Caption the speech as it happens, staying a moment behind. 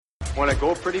Want to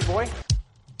go, pretty boy?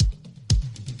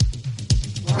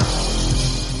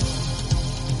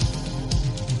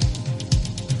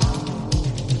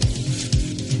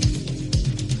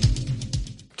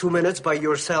 Two-minutes by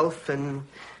yourself and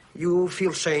you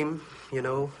feel shame, you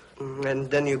know,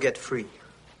 and then you get free.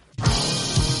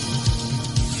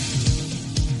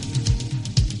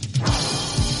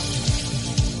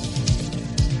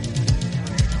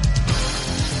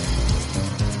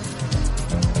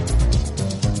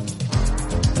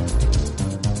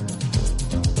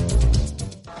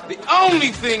 The only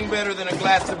thing better than a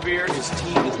glass of beer is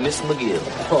tea with Miss McGill.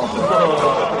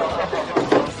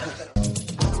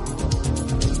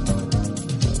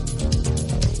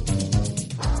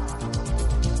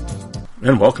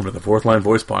 And welcome to the Fourth Line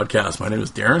Voice Podcast. My name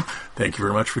is Darren. Thank you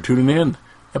very much for tuning in.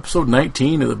 Episode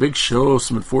 19 of the big show,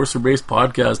 some enforcer-based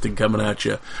podcasting coming at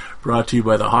you. Brought to you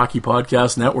by the Hockey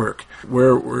Podcast Network.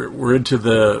 We're into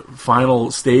the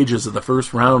final stages of the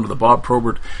first round of the Bob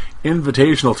Probert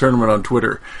Invitational Tournament on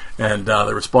Twitter. And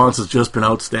the response has just been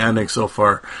outstanding so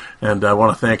far. And I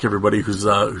want to thank everybody who's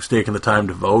taken the time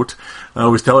to vote. I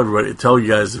always tell you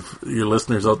guys, if your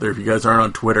listeners out there, if you guys aren't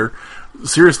on Twitter,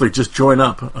 seriously, just join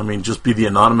up. I mean, just be the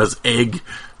anonymous egg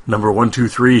number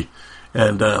 123.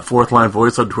 And Fourth Line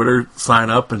Voice on Twitter, sign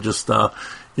up and just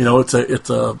it's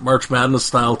a March Madness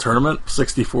style tournament.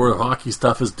 64 hockey's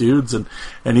toughest dudes, and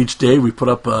each day we put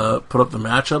up the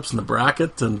matchups in the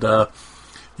bracket, and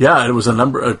it was a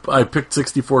number. I picked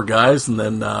 64 guys, and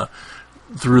then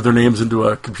threw their names into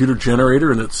a computer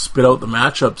generator, and it spit out the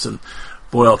matchups. And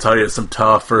boy, I'll tell you, some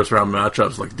tough first round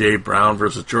matchups, like Dave Brown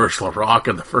versus George Laraque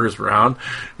in the first round.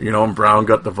 And Brown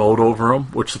got the vote over him,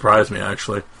 which surprised me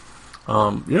actually.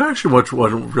 What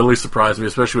really surprised me,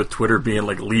 especially with Twitter being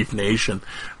like Leaf Nation,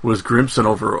 was Grimson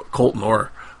over Colton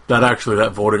Orr.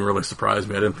 That voting really surprised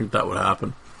me. I didn't think that would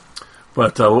happen.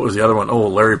 But what was the other one? Oh,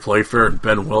 Larry Playfair and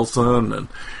Ben Wilson. And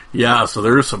so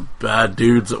there were some bad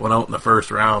dudes that went out in the first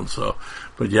round.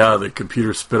 The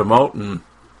computer spit them out, and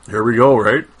here we go,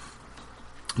 right?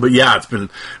 But yeah, it's been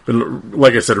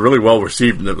like I said, really well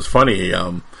received, and it was funny.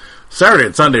 Saturday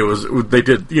and Sunday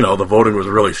the voting was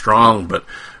really strong, but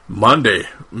Monday,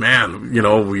 man,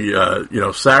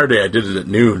 Saturday I did it at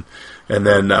noon, and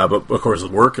then, but of course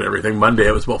with work and everything, Monday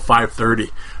it was about 5:30,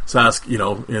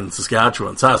 in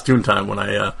Saskatchewan, Saskatoon time when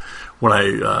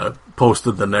I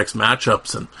posted the next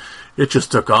matchups, and it just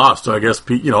took off. So I guess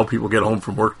people get home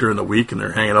from work during the week and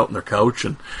they're hanging out on their couch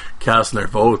and casting their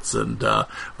votes, and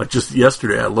just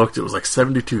yesterday I looked, it was like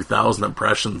 72,000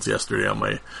 impressions yesterday on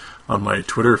my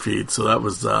Twitter feed, so that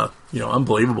was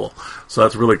unbelievable. So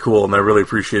that's really cool, and I really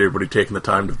appreciate everybody taking the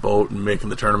time to vote and making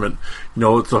the tournament.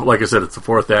 It's like I said, it's the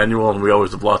 4th annual, and we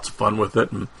always have lots of fun with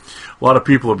it. And a lot of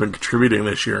people have been contributing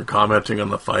this year and commenting on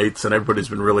the fights, and everybody's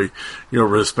been really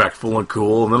respectful and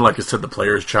cool. And then, like I said, the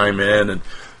players chime in, and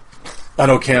I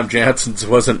know Cam Janssen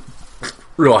wasn't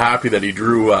real happy that he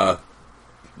drew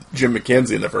Jim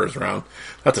McKenzie in the first round.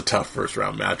 That's a tough first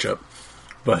round matchup,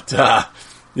 but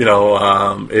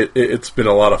it's been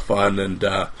a lot of fun, and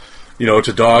to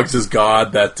Dogs is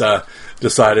God that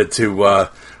decided to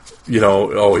he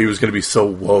was going to be so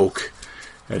woke,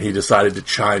 and he decided to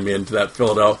chime into that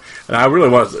Philadelphia. And I really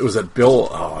was at Bill.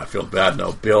 Oh, I feel bad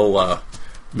now. Bill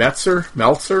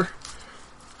Meltzer.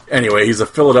 Anyway, he's a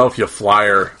Philadelphia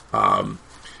Flyer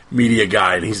media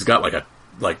guy, and he's got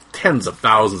like tens of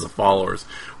thousands of followers.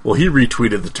 Well, he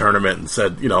retweeted the tournament and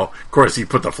said, of course he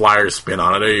put the Flyers spin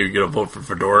on it. Hey, you're going to vote for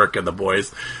Fedoruk and the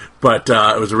boys. But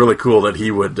it was really cool that he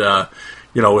would,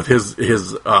 with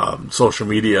his social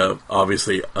media,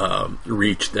 obviously,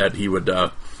 reach, that he would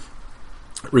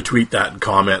retweet that and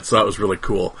comment. So that was really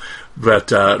cool.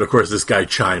 But, of course, this guy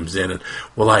chimes in and,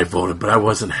 well, I voted, but I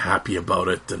wasn't happy about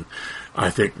it. And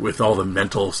I think with all the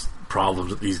mental problems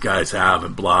that these guys have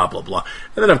and blah, blah, blah.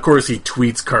 And then, of course, he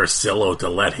tweets Carcillo to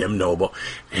let him know about,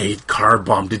 hey, Card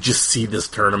Bomb, did you see this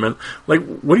tournament? Like,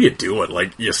 what are you doing?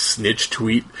 Like, you snitch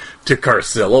tweet to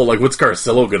Carcillo? Like, what's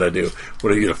Carcillo going to do?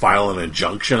 What, are you going to file an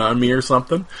injunction on me or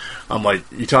something? I'm like,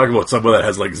 you talking about someone that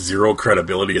has, like, zero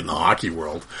credibility in the hockey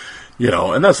world.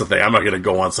 And that's the thing. I'm not going to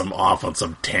go on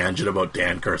some tangent about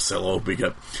Dan Carcillo,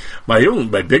 because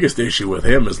my biggest issue with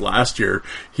him is last year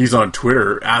he's on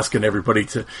Twitter asking everybody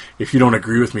to, if you don't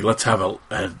agree with me, let's have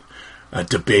a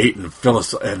debate and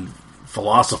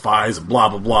philosophize and blah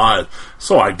blah blah.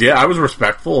 So I did. I was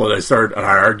respectful, and I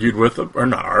argued with him, or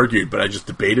not argued, but I just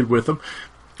debated with him.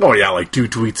 Oh yeah, like 2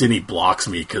 tweets in, he blocks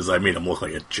me because I made him look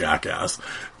like a jackass,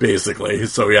 basically.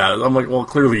 So yeah, I'm like, well,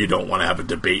 clearly you don't want to have a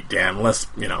debate, Dan, unless,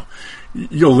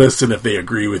 you'll listen if they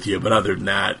agree with you. But other than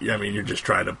that, I mean, you're just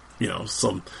trying to,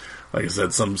 like I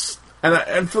said,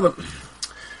 and for the,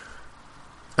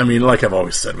 I mean, like I've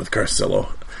always said with Carcillo,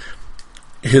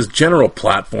 his general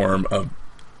platform of,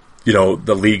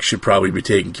 the league should probably be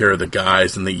taking care of the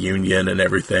guys and the union and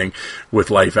everything with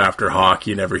life after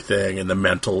hockey and everything and the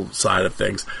mental side of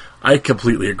things. I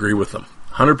completely agree with him,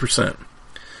 100%.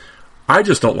 I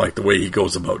just don't like the way he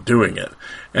goes about doing it.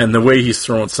 And the way he's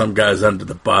throwing some guys under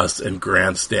the bus and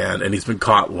grandstand, and he's been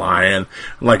caught lying. And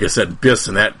like I said,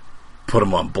 Bissonnette put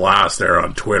him on blast there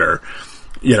on Twitter,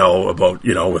 about,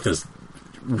 with his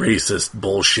racist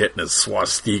bullshit and his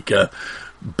swastika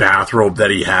bathrobe that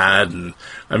he had. And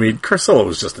I mean, Carcillo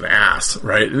was just an ass,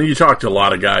 right? And you talk to a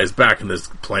lot of guys back in his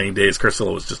playing days,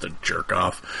 Carcillo was just a jerk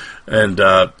off. And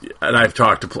I've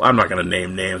talked to, I'm not going to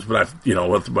name names, but I've,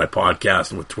 with my podcast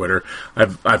and with Twitter,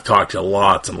 I've talked to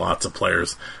lots and lots of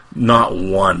players. Not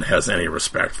one has any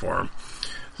respect for him.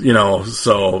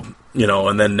 So,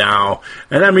 and then now,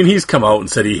 and I mean, he's come out and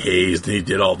said he hazed and he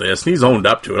did all this, and he's owned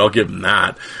up to it, I'll give him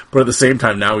that. But at the same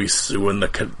time, now he's suing the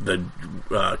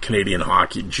Canadian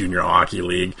Junior Hockey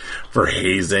League for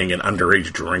hazing and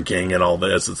underage drinking and all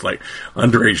this. It's like,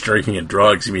 underage drinking and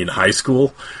drugs, you mean high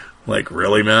school? Like,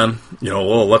 really, man?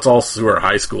 Well, let's all sue our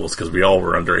high schools because we all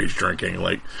were underage drinking.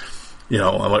 Like,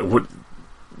 I'm like,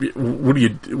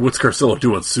 what's Carcillo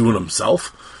doing, suing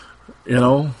himself?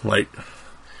 Like,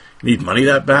 need money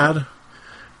that bad?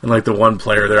 And like the one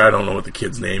player there, I don't know what the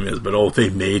kid's name is, but they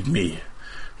made me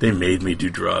do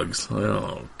drugs.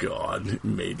 Oh God,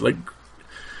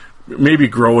 maybe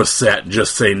grow a set and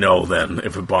just say no then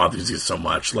if it bothers you so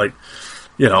much. Like,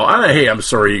 hey, I'm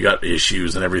sorry you got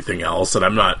issues and everything else, and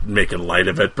I'm not making light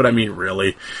of it, but I mean,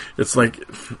 really, it's like,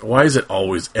 why is it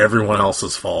always everyone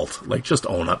else's fault? Like, just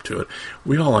own up to it.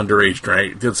 We all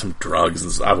underage did some drugs,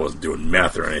 and I wasn't doing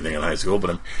meth or anything in high school,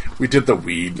 but we did the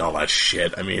weed and all that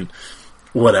shit. I mean,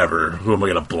 whatever. Who am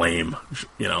I going to blame?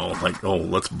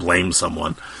 Let's blame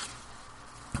someone.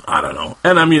 I don't know.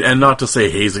 And I mean, and not to say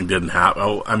hazing didn't happen.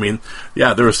 Oh, I mean,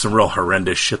 yeah, there was some real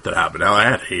horrendous shit that happened. Now, I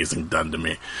had hazing done to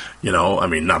me, I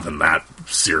mean, nothing that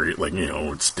serious, like,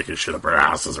 we'd sticking shit up our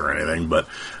asses or anything, but,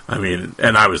 I mean,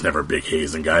 and I was never a big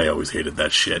hazing guy. I always hated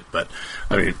that shit, but,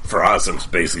 I mean, for us, it was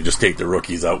basically just take the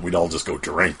rookies out, we'd all just go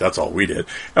drink, that's all we did,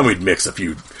 and we'd mix a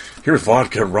few, here's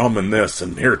vodka, rum, and this,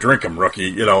 and here, drink them,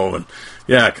 rookie, and,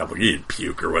 yeah, a couple, you'd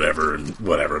puke or whatever, and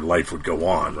whatever, life would go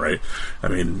on, right? I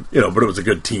mean, but it was a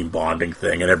good team bonding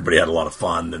thing, and everybody had a lot of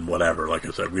fun, and whatever, like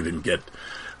I said, we didn't get,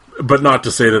 but not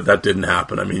to say that didn't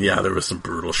happen. I mean, yeah, there was some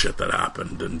brutal shit that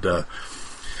happened, and,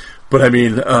 but I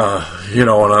mean, then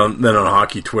on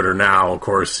hockey Twitter now, of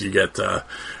course, you get,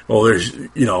 there's,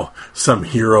 some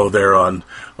hero there on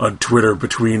Twitter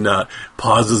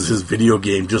pauses his video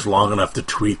game just long enough to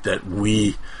tweet that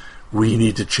we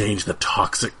need to change the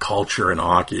toxic culture in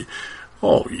hockey.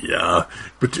 Oh, yeah.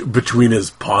 Between his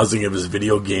pausing of his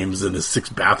video games and his 6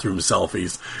 bathroom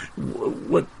selfies,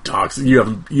 what toxic? You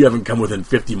haven't come within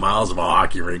 50 miles of a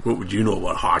hockey rink. What would you know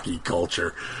about hockey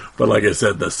culture? But like I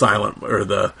said, the silent or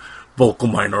the vocal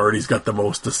minority's got the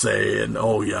most to say, and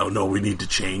oh yeah, no, we need to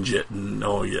change it, and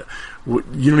oh yeah,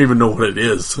 you don't even know what it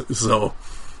is. So,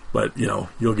 but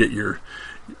you'll get your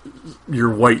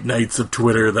white knights of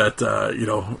Twitter that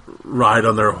ride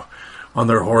on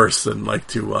their horse and like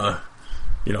to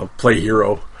play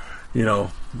hero.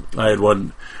 I had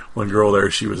one girl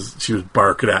there, she was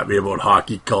barking at me about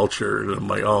hockey culture, and I'm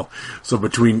like, oh, so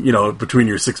between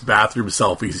your 6 bathroom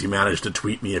selfies, you managed to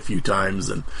tweet me a few times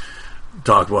and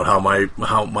talk about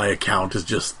how my account is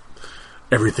just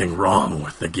everything wrong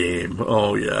with the game.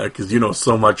 Oh yeah, because you know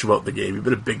so much about the game. You've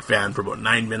been a big fan for about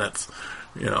 9 minutes.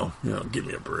 Give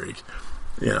me a break.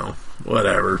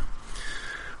 Whatever.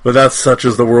 But that's such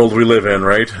as the world we live in,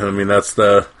 right? I mean,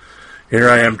 here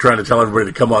I am trying to tell everybody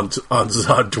to come on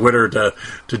Twitter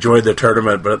to join the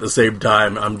tournament, but at the same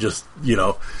time, I'm just,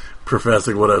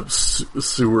 professing what a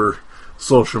sewer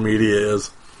social media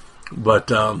is. But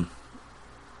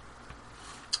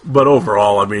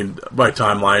overall, I mean, my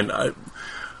timeline,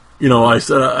 I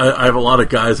said I have a lot of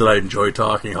guys that I enjoy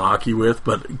talking hockey with,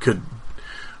 but could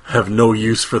have no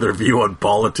use for their view on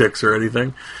politics or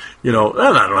anything. And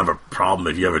I don't have a problem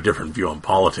if you have a different view on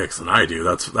politics than I do.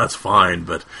 That's fine,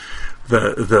 but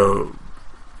the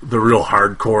real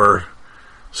hardcore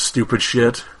stupid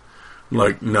shit,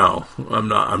 like, no, I'm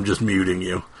not. I'm just muting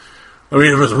you. I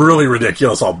mean, if it's really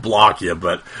ridiculous, I'll block you,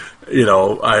 but,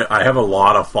 I have a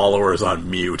lot of followers on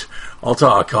mute. I'll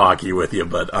talk hockey with you,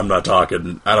 but I'm not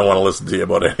talking, I don't want to listen to you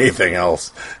about anything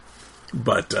else.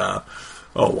 But, oh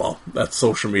well, that's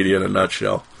social media in a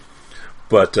nutshell.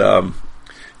 But,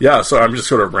 yeah, so I'm just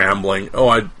sort of rambling. Oh,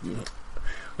 I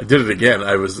I did it again.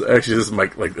 I was actually, this is my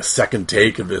the second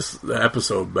take of this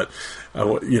episode, but I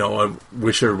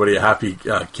wish everybody a happy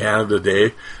Canada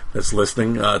Day that's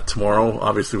listening tomorrow.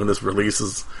 Obviously, when this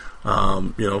releases,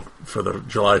 for the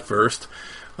July 1st.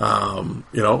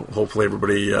 Hopefully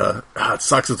everybody. It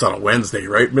sucks. It's on a Wednesday,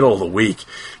 right, middle of the week.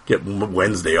 Get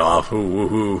Wednesday off.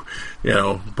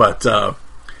 But.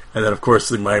 And then, of course,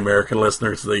 my American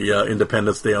listeners, the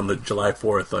Independence Day on the July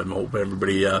 4th. I hope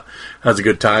everybody has a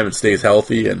good time and stays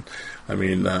healthy. And, I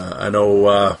mean, I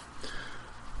know,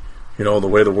 the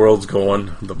way the world's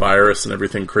going, the virus and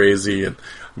everything crazy. And,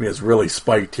 I mean, it's really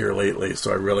spiked here lately.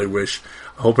 So I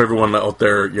hope everyone out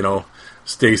there,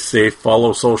 stay safe,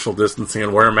 follow social distancing,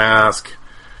 and wear a mask.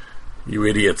 You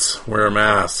idiots, wear a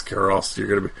mask, or else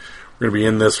we're gonna be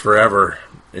in this forever,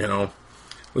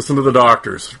 Listen to the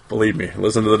doctors. Believe me,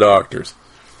 listen to the doctors.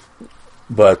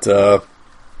 But,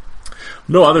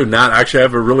 no, other than that, actually I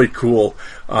have a really cool,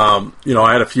 I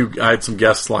had some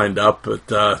guests lined up,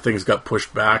 but, things got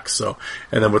pushed back,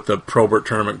 and then with the Probert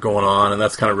tournament going on, and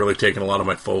that's kind of really taken a lot of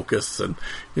my focus, and,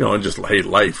 and just, hey,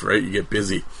 life, right? You get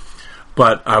busy.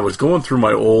 But I was going through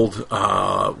my old,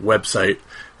 website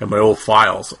and my old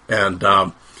files, and,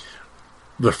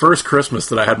 the first Christmas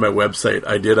that I had my website,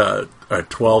 I did a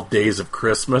 12 days of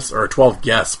Christmas, or 12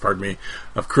 guests,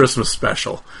 of Christmas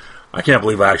special. I can't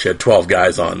believe I actually had 12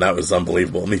 guys on. That was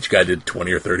unbelievable. And each guy did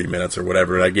 20 or 30 minutes or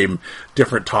whatever, and I gave them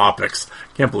different topics.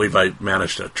 Can't believe I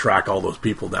managed to track all those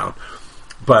people down.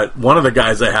 But one of the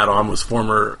guys I had on was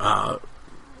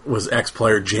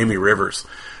ex-player Jamie Rivers.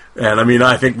 And, I mean,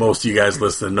 I think most of you guys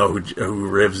listening know who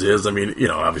Rivs is. I mean,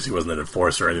 obviously he wasn't an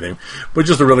enforcer or anything, but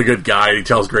just a really good guy. He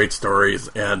tells great stories.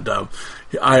 And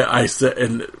I said,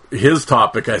 and his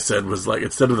topic, I said, was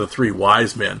instead of the three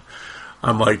wise men,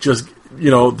 I'm like, just,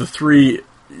 your three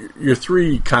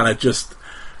kind of just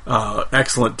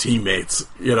excellent teammates,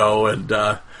 and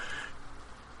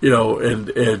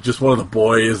just one of the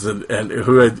boys and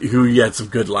who he had some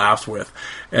good laughs with.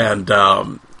 And,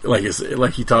 like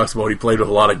he talks about, he played with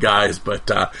a lot of guys,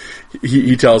 but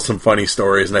he tells some funny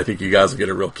stories, and I think you guys will get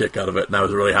a real kick out of it. And I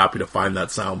was really happy to find that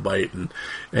sound bite,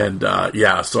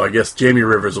 so I guess Jamie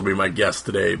Rivers will be my guest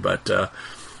today. But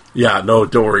no,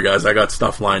 don't worry, guys. I got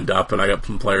stuff lined up, and I got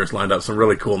some players lined up, some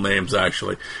really cool names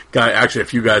actually. A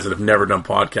few guys that have never done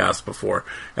podcasts before,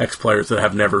 ex-players that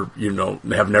have never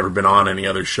been on any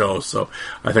other show. So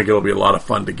I think it'll be a lot of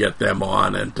fun to get them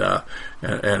on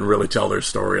and really tell their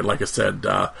story. And like I said,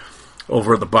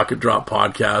 over at the Bucket Drop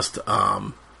podcast,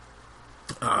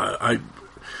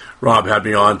 Rob had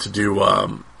me on to do,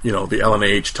 the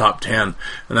LNAH top 10,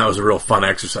 and that was a real fun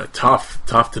exercise.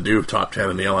 Tough to do top 10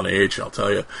 in the LNAH, I'll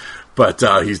tell you. But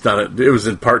he's done it. It was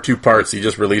in two parts. He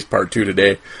just released part 2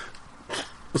 today.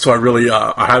 So I really,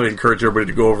 I highly encourage everybody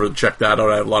to go over and check that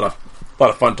out. I had a lot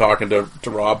of fun talking to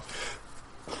Rob.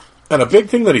 And a big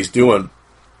thing that he's doing,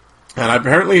 and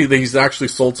apparently he's actually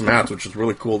sold some hats, which is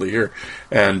really cool to hear.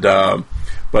 And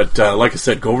like I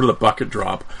said, go over to the Bucket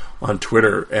Drop on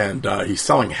Twitter, and he's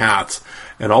selling hats,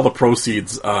 and all the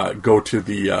proceeds go to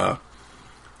the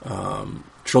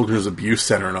Children's Abuse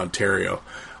Center in Ontario.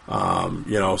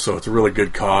 So it's a really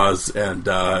good cause, and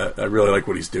I really like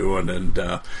what he's doing. And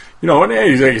like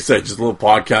I said, just a little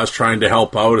podcast trying to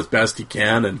help out as best he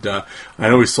can. And I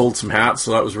know he sold some hats,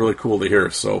 so that was really cool to hear.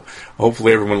 So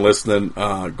hopefully everyone listening,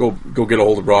 go get a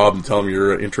hold of Rob and tell him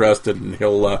you're interested, and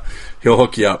he'll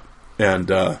hook you up. And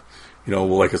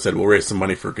like I said, we'll raise some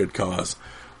money for a good cause.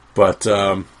 But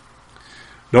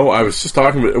no, I was just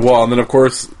talking about, and then of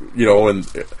course, and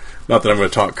not that I'm going to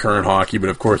talk current hockey, but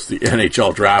of course the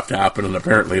NHL draft happened, and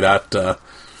apparently that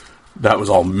was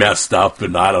all messed up,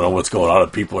 and I don't know what's going on,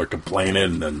 and people are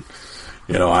complaining, and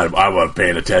I wasn't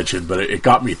paying attention, but it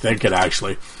got me thinking.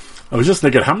 Actually, I was just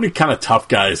thinking how many kind of tough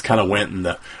guys kind of went in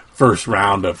the first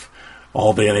round of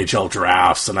all the NHL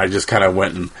drafts, and I just kind of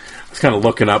went and was kind of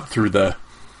looking up through the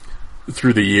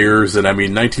years, and I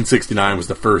mean 1969 was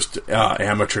the first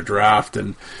amateur draft,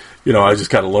 and I just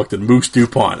kind of looked, and Moose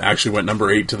DuPont actually went number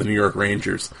 8 to the New York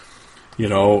Rangers, and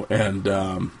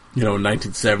in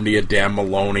 1970 Dan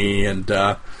Maloney, and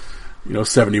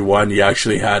 71 you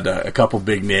actually had a couple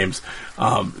big names.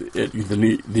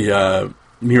 The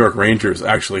New York Rangers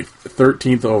actually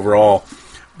 13th overall,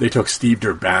 they took Steve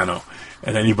Durbano,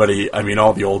 and anybody, I mean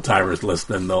all the old timers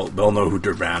listening, they'll know who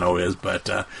Durbano is,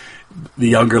 but the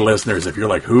younger listeners, if you're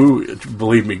like, who,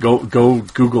 believe me, go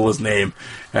Google his name,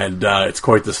 and it's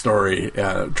quite the story,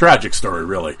 tragic story,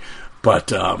 really.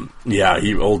 But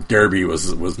old Derby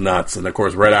was nuts, and of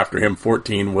course, right after him,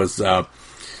 14 was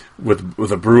with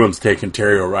the Bruins taking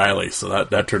Terry O'Reilly, so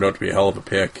that turned out to be a hell of a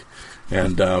pick,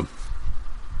 and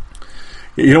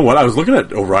You know what? I was looking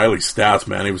at O'Reilly's stats,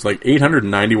 man. He was like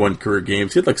 891 career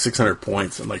games. He had like 600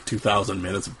 points and like 2,000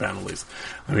 minutes of penalties.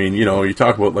 I mean, you know, you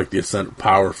talk about like the ascent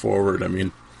power forward. I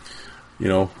mean, you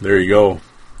know, there you go.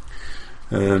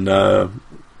 And,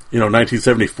 you know,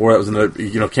 1974, that was another,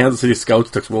 you know, Kansas City Scouts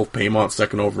took Wolf Paymont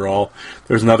second overall.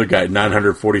 There's another guy,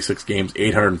 946 games,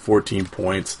 814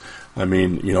 points. I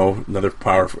mean, you know, another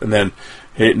powerful. And then,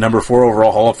 hey, number 4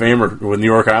 overall Hall of Famer with New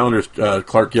York Islanders,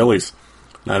 Clark Gillies,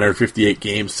 958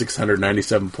 games,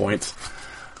 697 points.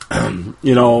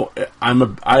 You know,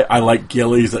 I like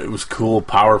Gillies. It was cool,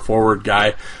 power forward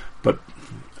guy. But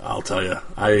I'll tell you,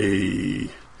 I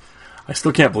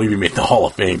still can't believe he made the Hall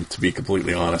of Fame, to be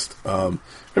completely honest.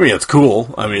 I mean, it's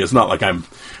cool. I mean, it's not like I'm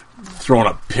throwing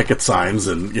up picket signs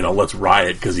and, you know, let's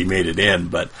riot because he made it in.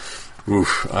 But,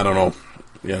 oof, I don't know,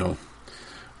 you know.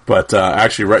 But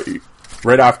actually,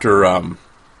 right after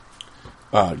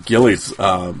Gillies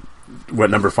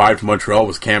went number 5 to Montreal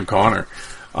was Cam Connor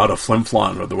out of Flin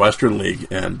Flon of the Western League.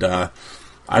 And of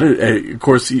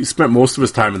course, he spent most of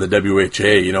his time in the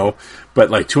WHA, you know, but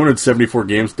like 274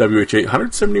 games WHA,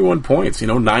 171 points, you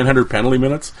know, 900 penalty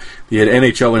minutes. He had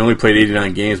NHL, he only played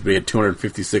 89 games, but he had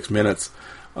 256 minutes,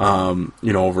 you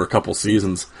know, over a couple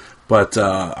seasons. But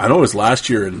I know it was last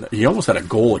year, and he almost had a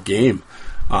goal a game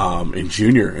in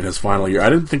junior in his final year. I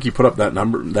didn't think he put up that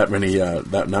many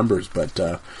numbers,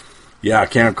 but yeah,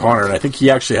 Cam Connor, and I think he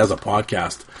actually has a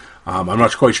podcast. I'm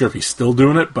not quite sure if he's still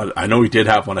doing it, but I know he did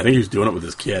have one. I think he was doing it with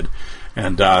his kid,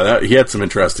 and he had some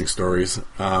interesting stories.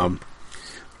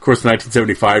 Of course, the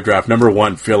 1975 draft, number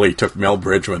 1, Philly took Mel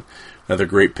Bridgman, another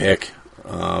great pick.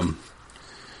 You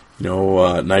know,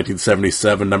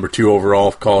 1977, number 2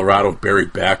 overall, Colorado, Barry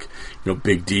Beck, you know,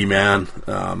 big D man,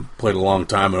 played a long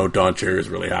time. I know Don Cherry was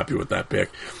really happy with that pick.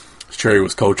 Cherry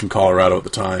was coaching Colorado at the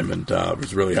time, and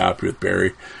was really happy with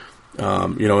Barry.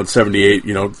 You know, in 78,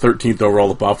 you know, 13th overall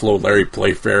to Buffalo, Larry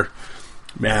Playfair.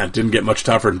 Man, it didn't get much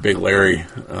tougher than Big Larry.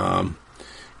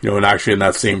 You know, and actually in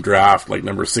that same draft, like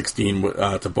number 16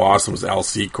 to Boston was Al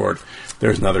Secord.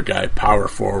 There's another guy, power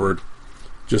forward,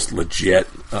 just legit.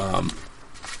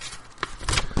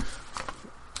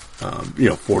 You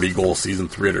know, 40-goal season,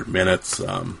 300 minutes.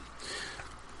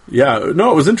 Yeah,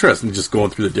 no, it was interesting just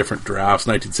going through the different drafts.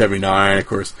 1979, of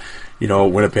course, you know,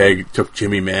 Winnipeg took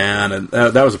Jimmy Mann, and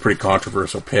that was a pretty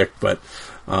controversial pick, but,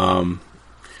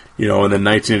 you know, and then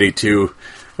 1982,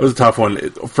 it was a tough one.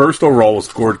 First overall was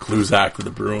Gord Kluzak to the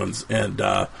Bruins, and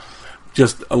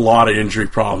just a lot of injury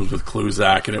problems with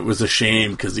Kluzak, and it was a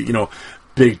shame because, you know,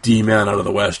 big D-man out of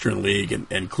the Western League,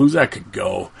 and Kluzak could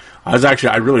go. I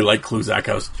really like Kluzak.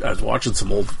 I was watching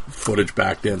some old footage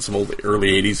back then, some old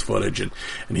early 80s footage, and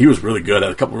he was really good.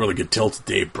 Had a couple really good tilts,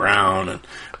 Dave Brown, and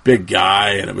big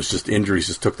guy, and it was just injuries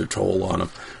just took their toll on him.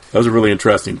 That was a really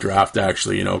interesting draft,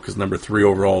 actually, you know, because number 3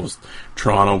 overall was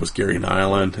Toronto, was Gary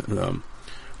Nyland.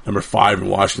 Number 5 in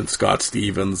Washington, Scott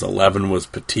Stevens. 11 was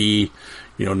Petit.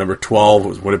 You know, number 12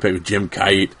 was Winnipeg with Jim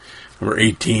Kite. Number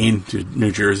 18 to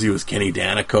New Jersey was Kenny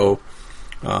Danico.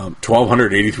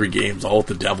 1,283 games, all with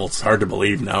the Devils. It's hard to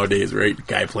believe nowadays, right?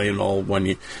 Guy playing all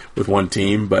with one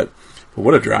team, but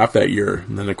what a draft that year.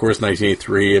 And then, of course,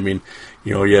 1983, I mean,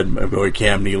 you know, you had my boy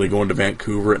Cam Neely going to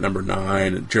Vancouver at number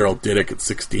 9, and Gerald Diddick at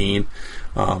 16.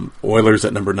 Oilers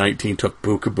at number 19 took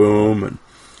Bukaboom, and,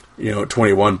 you know, at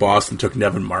 21, Boston took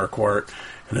Nevin Marquardt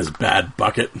and his bad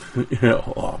bucket. You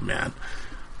know, oh, man.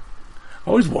 I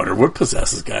always wonder what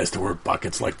possesses guys to wear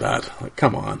buckets like that. Like,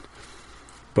 come on.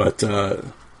 But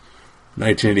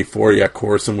 1984, yeah,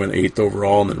 Corson went 8th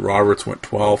overall, and then Roberts went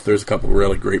 12th. There's a couple of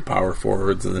really great power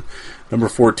forwards. And then number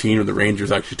 14 of the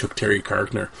Rangers actually took Terry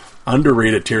Karkner.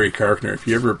 Underrated Terry Karkner. If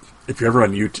you're ever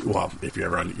on YouTube, well,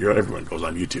 everyone goes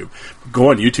on YouTube.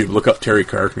 Go on YouTube, look up Terry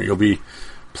Karkner. You'll be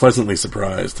pleasantly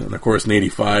surprised. And, of course, in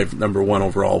 85, number 1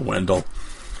 overall, Wendell.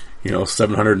 You know,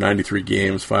 793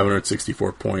 games,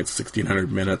 564 points,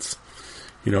 1,600 minutes.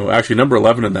 You know, actually, number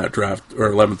 11 in that draft, or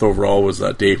 11th overall, was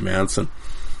Dave Manson.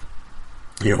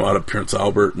 You know, out of Prince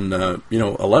Albert, and you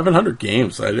know, 1,100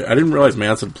 games. I didn't realize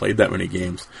Manson played that many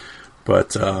games,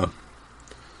 but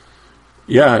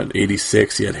yeah, in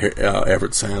 86 he had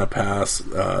Everett Santa Pass.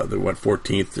 That went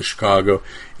 14th to Chicago,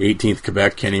 18th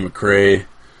Quebec, Kenny McRae.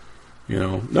 You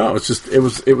know, no, it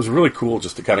was really cool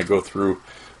just to kind of go through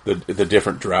the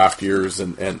different draft years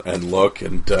and look,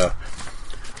 and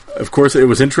of course it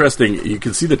was interesting. You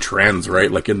can see the trends,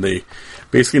 right? Like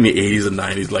basically in the 80s and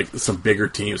 90s, like some bigger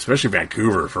teams, especially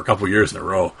Vancouver, for a couple of years in a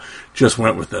row, just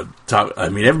went with the top. I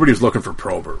mean, everybody was looking for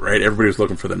Probert, right? Everybody was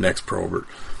looking for the next Probert.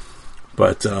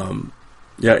 But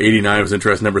yeah, 89 was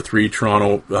interesting. Number 3,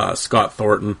 Toronto, Scott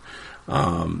Thornton.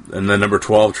 And then number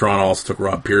 12, Toronto also took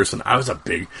Rob Pearson. I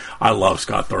love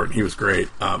Scott Thornton. He was great.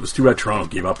 It was too bad Toronto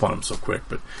gave up on him so quick,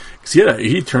 but cause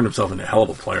he turned himself into a hell of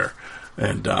a player.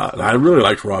 And I really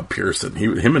liked Rob Pearson.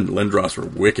 Him and Lindros were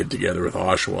wicked together with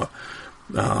Oshawa.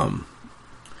 And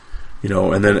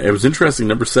then it was interesting.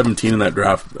 Number 17 in that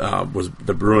draft was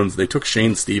the Bruins. They took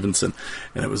Shane Stevenson,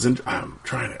 and it was. I'm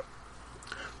trying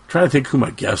to think who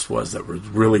my guest was that was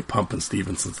really pumping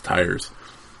Stevenson's tires.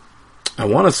 I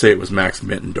want to say it was Max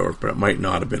Mittendorf, but it might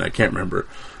not have been. I can't remember.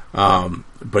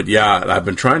 But yeah, I've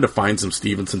been trying to find some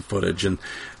Stevenson footage, and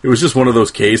it was just one of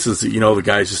those cases that, the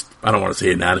guy's just, I don't want to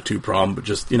say an attitude problem, but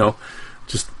just, he's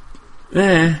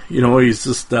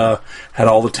just had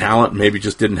all the talent and maybe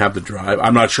just didn't have the drive.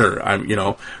 I'm not sure.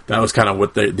 That was kind of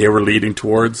what they were leading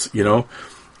towards,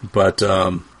 But,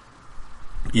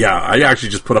 I actually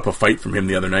just put up a fight from him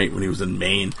the other night when he was in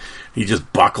Maine. He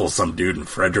just buckled some dude in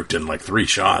Fredericton, like 3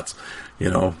 shots,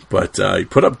 But he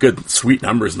put up good, sweet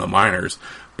numbers in the minors.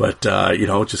 But,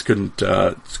 just couldn't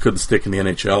stick in the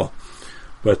NHL.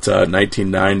 But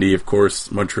 1990, of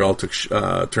course, Montreal took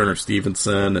Turner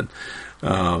Stevenson, and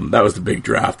that was the big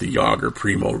draft, the Yager,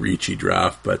 Primo, Ricci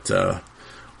draft, but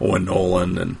Owen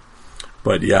Nolan.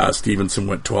 But Stevenson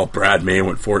went 12th, Brad May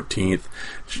went 14th.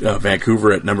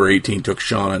 Vancouver at number 18 took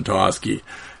Sean Antosky.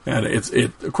 And it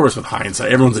of course, with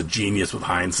hindsight, everyone's a genius with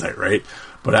hindsight, right?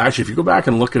 But actually, if you go back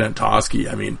and look at Antosky,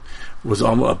 was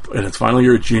almost in his final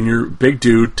year at junior, big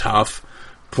dude, tough,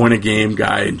 point a game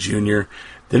guy in junior.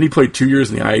 Then he played 2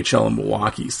 years in the IHL in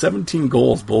Milwaukee, 17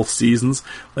 goals both seasons,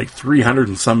 like 300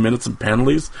 and some minutes and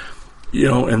penalties,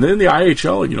 and then the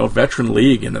IHL, veteran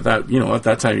league, and at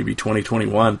that time he'd be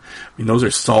 2021. Those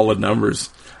are solid numbers,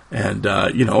 and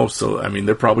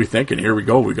they're probably thinking, here we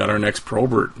go, we got our next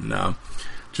Probert, and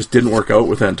just didn't work out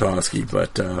with Antosky,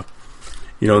 but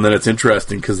and then it's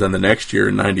interesting because then the next year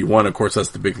in 91, of course, that's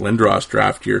the big Lindros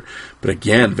draft year, but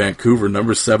again, Vancouver,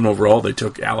 number 7 overall, they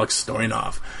took Alex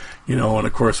Stoyanov. And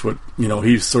of course,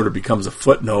 he sort of becomes a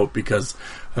footnote because,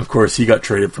 of course, he got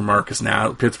traded for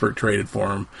Pittsburgh traded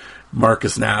for him,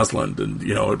 Marcus Naslund,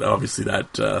 and obviously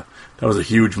that was a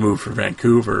huge move for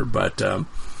Vancouver. But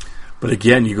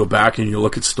again, you go back and you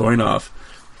look at Stoyanov,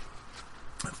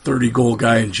 30-goal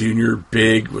guy in junior,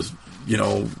 big, was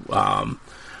I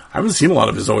haven't seen a lot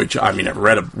of his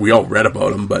OHL. We all read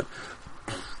about him, but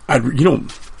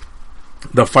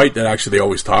the fight that actually they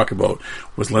always talk about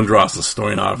was Lindros and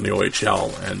Stoyanov in the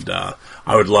OHL, and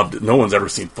I would love to. No one's ever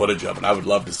seen footage of it. I would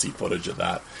love to see footage of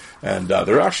that. And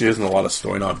there actually isn't a lot of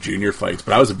Stoyanov junior fights,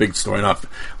 but I was a big Stoyanov,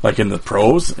 like in the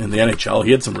pros, in the NHL.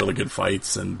 He had some really good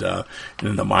fights, and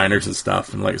in the minors and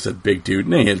stuff. And like I said, big dude,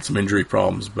 and he had some injury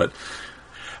problems. But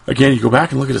again, you go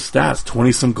back and look at his stats: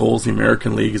 20-some goals in the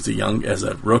American League as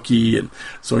a rookie, and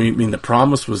so the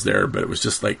promise was there, but it was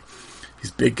just like. These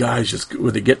big guys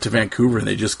when they get to Vancouver and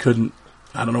they just couldn't,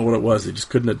 I don't know what it was, they just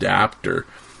couldn't adapt or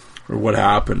what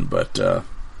happened, but but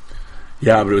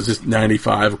it was just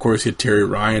 95, of course, he had Terry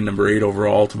Ryan, number 8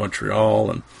 overall to Montreal,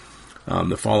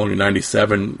 and the following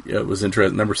 97, it was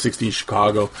interesting, number 16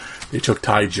 Chicago, they took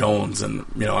Ty Jones, and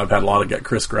I've had a lot of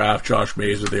Chris Graff, Josh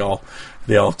Mazer, they all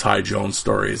have Ty Jones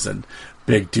stories, and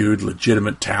big dude,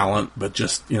 legitimate talent, but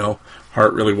just,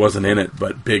 heart really wasn't in it,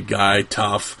 but big guy,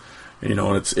 tough, and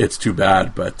it's too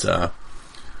bad, but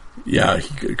he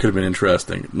could have been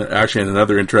interesting. Actually,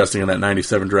 another interesting in that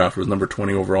 97 draft was number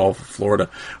 20 overall for Florida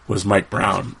was Mike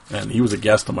Brown, and he was a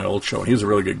guest on my old show, and he was a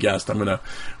really good guest. The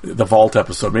Vault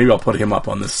episode, maybe I'll put him up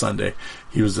on this Sunday.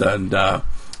 He was, and I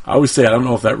always say, I don't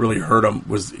know if that really hurt him,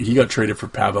 he got traded for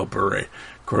Pavel Bure.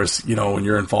 Of course, when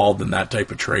you're involved in that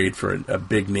type of trade for a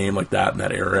big name like that in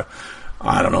that era,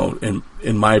 I don't know,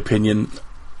 in my opinion,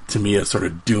 to me, it sort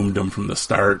of doomed him from the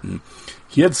start. And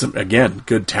he had some, again,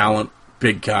 good talent,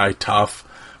 big guy, tough,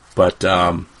 but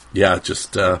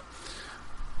just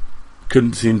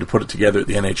couldn't seem to put it together at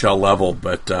the NHL level.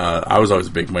 But I was always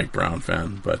a big Mike Brown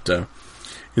fan. But then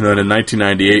in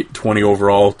 1998, 20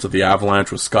 overall to the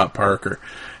Avalanche was Scott Parker,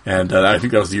 and I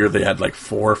think that was the year they had like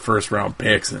 4 first-round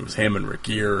picks, and it was him and Rick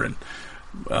Gear and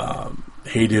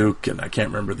Hayduk, and I can't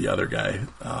remember the other guy.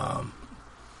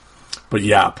 But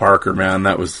yeah, Parker, man,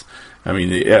 that was,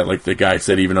 like the guy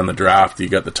said, even on the draft, you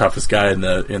got the toughest guy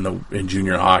in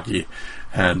junior hockey,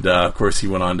 and of course he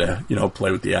went on to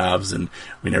play with the Avs, and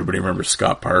everybody remembers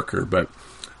Scott Parker. But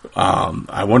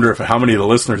I wonder how many of the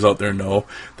listeners out there know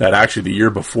that actually the year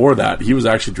before that he was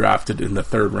actually drafted in the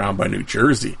 3rd round by New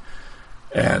Jersey,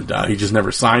 and he just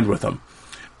never signed with them.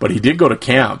 But he did go to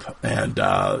camp, and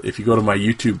if you go to my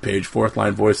YouTube page, Fourth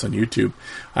Line Voice on YouTube,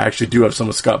 I actually do have some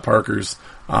of Scott Parker's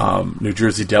New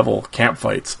Jersey Devil camp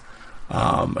fights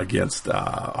against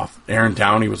Aaron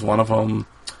Downey was one of them.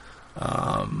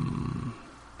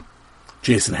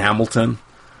 Jason Hamilton.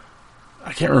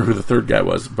 I can't remember who the third guy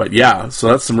was, but yeah, so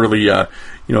that's some really,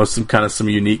 some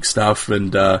unique stuff,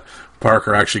 and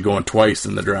Parker actually going twice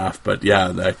in the draft, but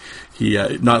yeah, he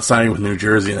not signing with New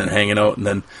Jersey and then hanging out and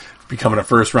then becoming a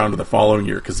first rounder the following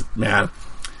year, because, man,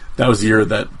 that was the year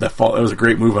that was a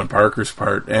great move on Parker's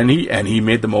part, and he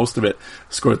made the most of it,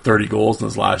 scored 30 goals in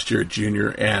his last year at junior,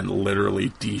 and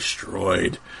literally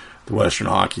destroyed the Western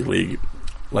Hockey League.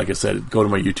 Like I said, go to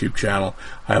my YouTube channel.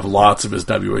 I have lots of his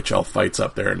WHL fights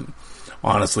up there, and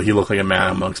honestly, he looked like a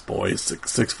man amongst boys,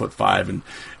 6'5",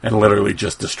 and literally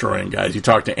just destroying guys. You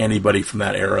talk to anybody from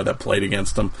that era that played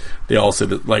against him, they all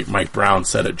said it, like Mike Brown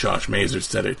said it, Josh Mazer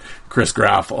said it, Chris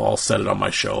Graff all said it on my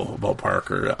show about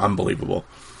Parker. Unbelievable.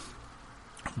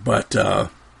 But, yeah,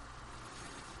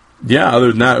 other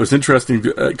than that, it was interesting.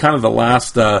 Kind of the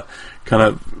last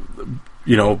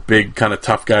big kind of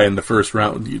tough guy in the first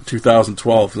round,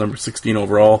 2012, number 16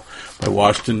 overall by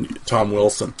Washington, Tom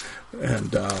Wilson.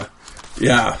 And,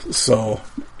 so,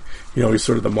 he's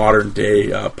sort of the modern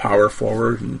day power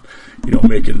forward and,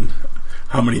 making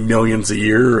how many millions a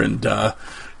year. And,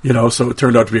 so it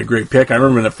turned out to be a great pick. I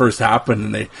remember when it first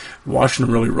happened and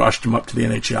Washington really rushed him up to the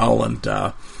NHL,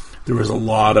 and there was a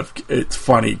lot of, it's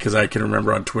funny because I can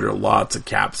remember on Twitter lots of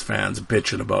Caps fans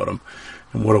bitching about him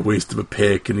and what a waste of a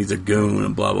pick and he's a goon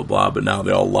and blah, blah, blah. But now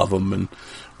they all love him and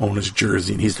own his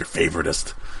jersey and he's their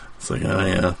favoritist. It's like, oh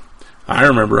yeah, I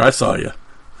remember, I saw you.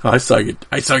 I saw your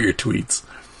tweets.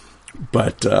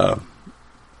 But,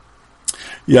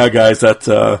 yeah, guys,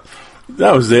 that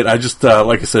was it. I just,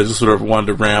 like I said, just sort of wanted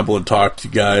to ramble and talk to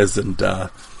you guys and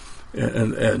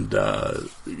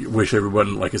wish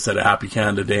everyone, like I said, a happy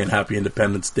Canada Day and happy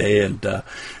Independence Day. And,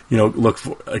 look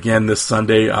for, again, this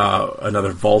Sunday,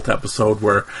 another Vault episode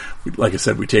where, like I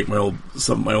said, we take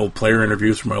some of my old player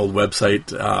interviews from my old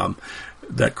website,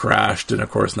 that crashed, and of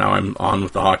course now I'm on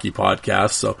with the Hockey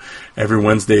Podcast, so every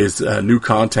Wednesday is new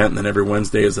content, and then every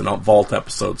Wednesday is a Vault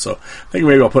episode. So I think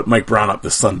maybe I'll put Mike Brown up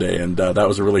this Sunday, and that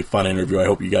was a really fun interview. I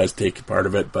hope you guys take part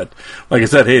of it. But like I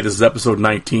said, hey, this is episode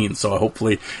 19, so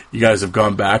hopefully you guys have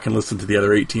gone back and listened to the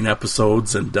other 18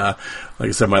 episodes. And like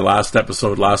I said, my last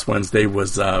episode last Wednesday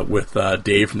was with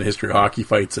Dave from the History of Hockey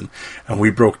Fights, and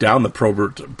we broke down the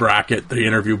Probert bracket, the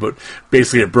interview, but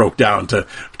basically it broke down to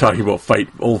talking about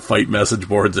old fight message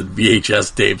boards and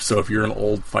VHS tapes. So if you're an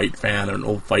old fight fan or an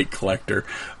old fight collector,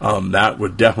 that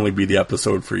would definitely be the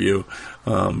episode for you.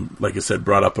 Like I said,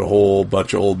 brought up a whole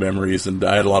bunch of old memories, and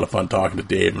I had a lot of fun talking to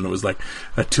Dave, and it was like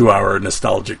a 2-hour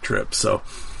nostalgic trip. So,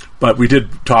 but we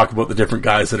did talk about the different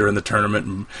guys that are in the tournament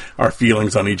and our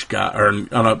feelings on each guy, or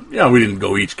we didn't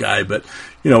go each guy, but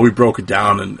we broke it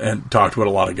down and talked about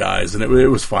a lot of guys, and it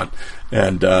was fun.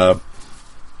 And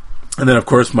then, of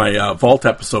course, my Vault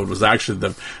episode was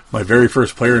actually my very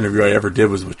first player interview I ever did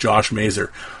was with Josh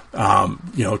Mazer.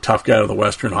 Tough guy out of the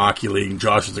Western Hockey League. And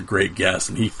Josh is a great guest,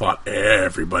 and he fought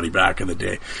everybody back in the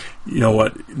day. You know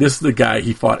what? This is the guy,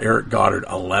 he fought Eric Goddard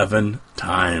 11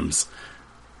 times.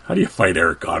 How do you fight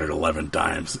Eric Goddard 11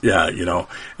 times? Yeah,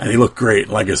 and he looked great.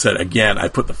 Like I said, again, I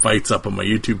put the fights up on my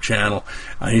YouTube channel.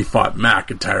 He fought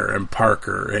McIntyre and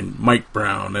Parker and Mike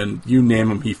Brown, and you name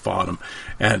him, he fought him.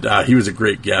 And he was a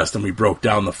great guest, and we broke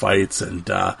down the fights, and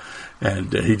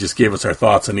he just gave us our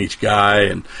thoughts on each guy.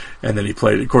 And then he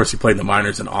played in the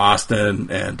minors in Austin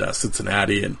and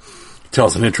Cincinnati, and he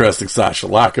tells an interesting Sasha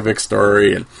Lakovic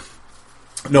story. And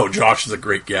no, Josh is a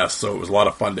great guest, so it was a lot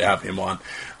of fun to have him on.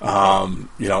 And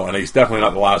he's definitely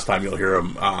not the last time you'll hear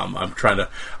him. I'm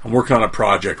working on a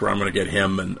project where I'm going to get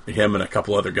him and a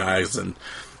couple other guys, and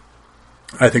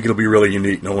I think it'll be really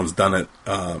unique. No one's done it,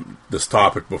 this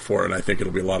topic before, and I think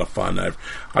it'll be a lot of fun.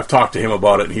 I've talked to him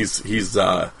about it, and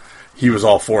he was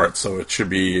all for it, so it should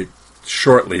be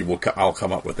shortly. I'll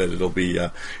come up with it. It'll be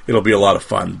a lot of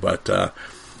fun, but,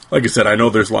 like I said, I know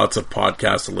there's lots of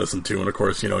podcasts to listen to, and of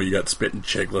course, you got Spittin'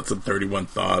 Chicklets and 31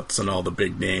 Thoughts and all the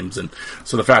big names, and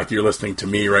so the fact that you're listening to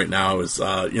me right now is,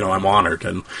 I'm honored,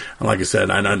 and like I said,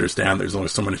 I understand there's only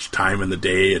so much time in the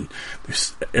day, and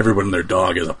everyone and their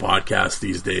dog has a podcast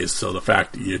these days, so the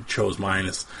fact that you chose mine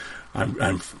is,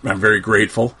 I'm very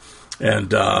grateful,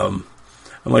 and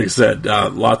like I said,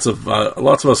 lots of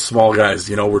us small guys,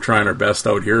 we're trying our best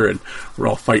out here, and we're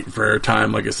all fighting for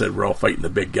airtime. Like I said, we're all fighting the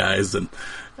big guys, and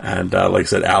like I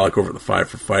said, Alec over at the 5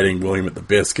 for Fighting, William at the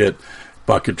Biscuit,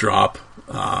 Bucket Drop,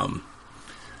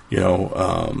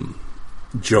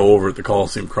 Joe over at the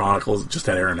Coliseum Chronicles just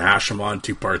had Aaron Hashem on,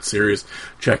 2-part series.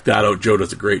 Check that out. Joe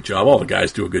does a great job. All the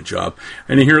guys do a good job.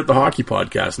 And you're here at the Hockey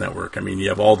Podcast Network. I mean, you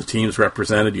have all the teams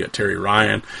represented. You got Terry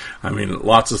Ryan. I mean,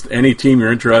 any team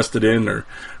you're interested in or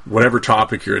whatever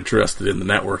topic you're interested in, the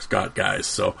network's got guys.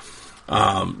 So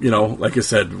like I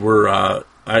said, we're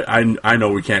I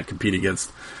know we can't compete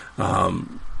against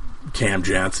Cam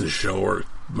Jansen's show or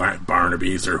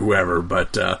Barnaby's or whoever,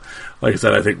 but like I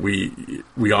said, I think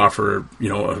we offer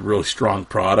a really strong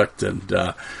product, and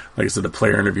like I said, the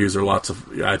player interviews are lots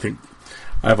of. I think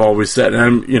I've always said,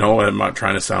 and I'm not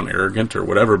trying to sound arrogant or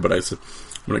whatever, but I said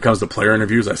when it comes to player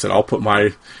interviews, I said I'll put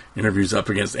my interviews up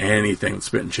against anything that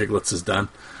Spittin' Chicklets has done.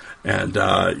 And,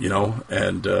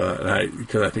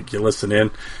 because I think you listen in,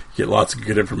 you get lots of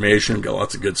good information, get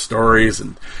lots of good stories,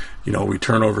 and, we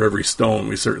turn over every stone.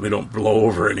 We certainly don't blow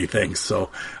over anything.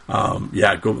 So,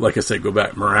 like I said, go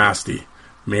back. Morasti,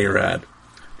 Mayrad,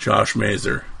 Josh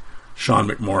Mazer, Sean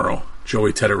McMorrow,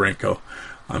 Joey Tedorenko.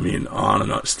 On and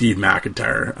on. Steve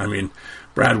McIntyre.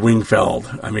 Brad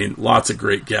Wingfeld. Lots of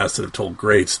great guests that have told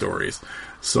great stories.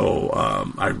 So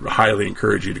I highly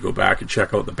encourage you to go back and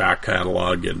check out the back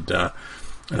catalog, and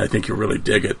I think you'll really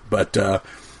dig it. But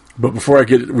before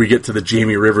we get to the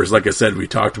Jamie Rivers, like I said, we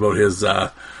talked about his.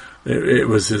 It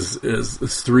was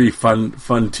his three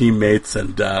fun teammates,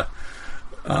 and that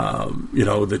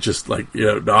just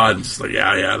nod and just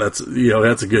yeah, that's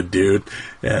that's a good dude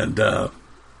and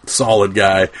solid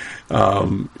guy.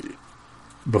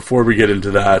 Before we get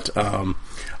into that.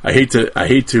 I hate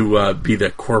to be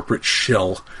the corporate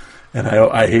shill, and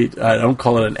I don't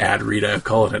call it an ad read, I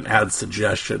call it an ad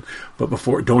suggestion. But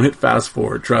don't hit fast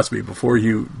forward. Trust me, before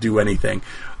you do anything.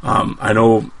 I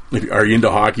know, are you into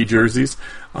hockey jerseys?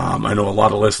 I know a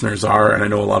lot of listeners are, and I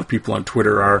know a lot of people on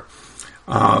Twitter are.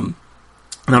 And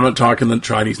I'm not talking the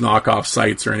Chinese knockoff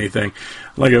sites or anything.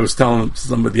 Like I was telling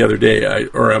somebody the other day,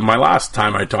 my last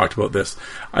time I talked about this,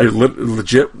 I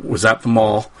legit was at the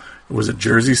mall. It was at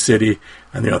Jersey City,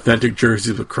 and the authentic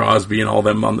jerseys with Crosby and all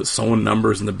them on the sewing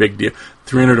numbers and the big deal.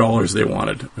 $300 they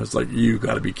wanted. I was like, you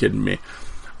got to be kidding me.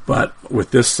 But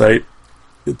with this site,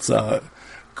 it's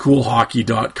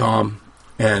coolhockey.com,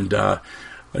 and like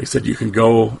I said, you can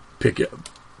go pick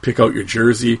out your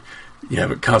jersey. You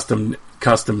have it custom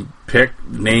pick,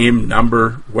 name,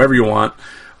 number, whatever you want,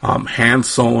 hand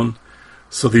sewn.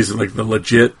 So these are like the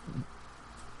legit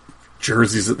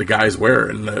jerseys that the guys wear,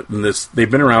 and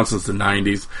they've been around since the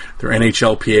 90s. They're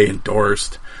NHLPA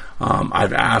endorsed.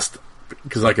 I've asked,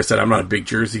 because like I said, I'm not a big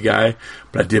jersey guy,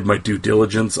 but I did my due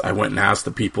diligence. I went and asked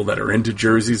the people that are into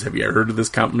jerseys, have you ever heard of this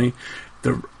company?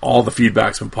 All the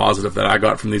feedback's been positive that I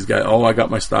got from these guys. Oh, I got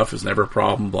my stuff. It's never a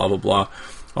problem, blah, blah, blah.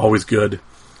 Always good.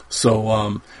 So,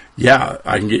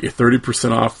 I can get you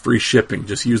 30% off, free shipping.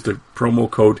 Just use the promo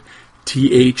code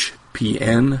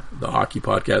THPN, the Hockey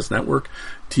Podcast Network,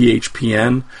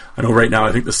 THPN. I know right now,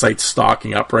 I think the site's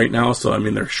stocking up right now, so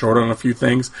they're short on a few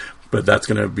things, but that's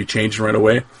going to be changing right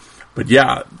away. But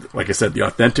yeah, like I said, the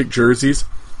authentic jerseys,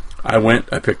 I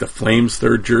picked the Flames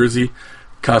third jersey,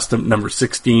 custom number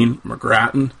 16,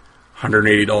 McGrattan,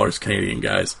 $180 Canadian,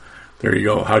 guys. There you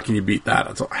go. How can you beat that?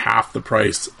 That's half the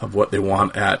price of what they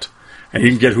want at. And you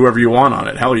can get whoever you want on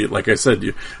it. Hell, like I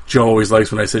said, Joe always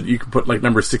likes when I said you can put like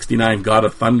number 69 God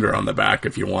of Thunder on the back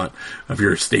if you want of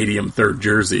your stadium third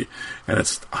jersey, and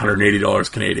it's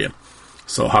 $180 Canadian.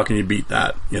 So how can you beat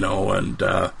that? And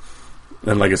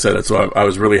like I said, that's why I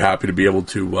was really happy to be able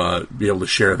to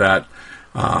share that.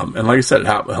 And like I said, it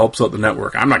helps out the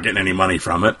network. I'm not getting any money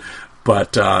from it,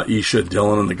 but Isha,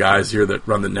 Dylan, and the guys here that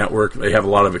run the network, they have a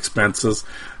lot of expenses,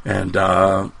 and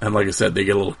like I said, they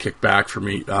get a little kickback from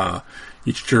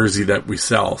each jersey that we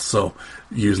sell. So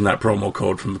using that promo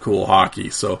code from the Cool Hockey.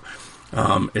 So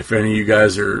if any of you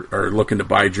guys are looking to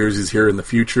buy jerseys here in the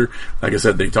future, like I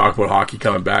said, they talk about hockey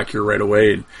coming back here right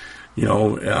away, and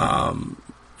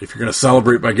if you're going to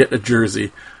celebrate by getting a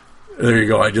jersey, there you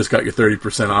go. I just got you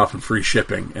 30% off and free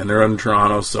shipping, and they're in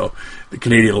Toronto, so the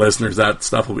Canadian listeners, that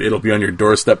stuff it'll be on your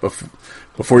doorstep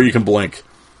before you can blink.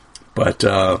 But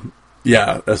hey,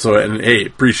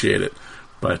 appreciate it.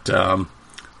 But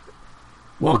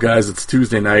well, guys, it's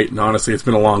Tuesday night, and honestly, it's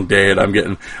been a long day,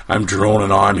 and I'm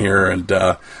droning on here and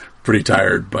pretty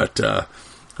tired. But like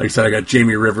I said, I got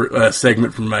Jamie River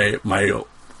segment from my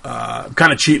I'm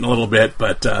kind of cheating a little bit,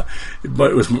 but it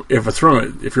was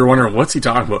if you're wondering what's he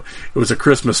talking about, it was a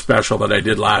Christmas special that I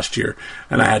did last year,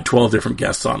 and I had 12 different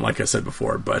guests on, like I said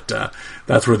before. But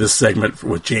that's where this segment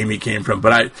with Jamie came from.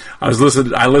 But I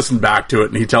listened back to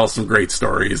it, and he tells some great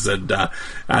stories, and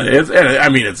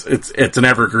it's an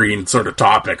evergreen sort of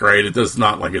topic, right? It's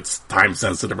not like it's time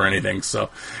sensitive or anything.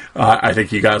 So I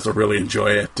think you guys will really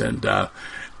enjoy it, and.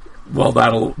 Well,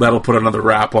 that'll put another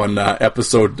wrap on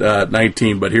episode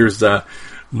 19. But here's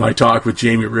my talk with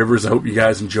Jamie Rivers. I hope you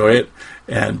guys enjoy it,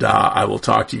 and I will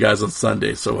talk to you guys on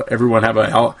Sunday. So everyone have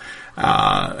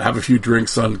a few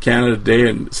drinks on Canada Day,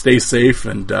 and stay safe,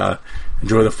 and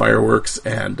enjoy the fireworks.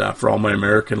 And for all my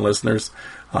American listeners,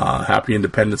 happy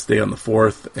Independence Day on the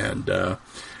 4th.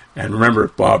 And remember,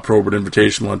 Bob Probert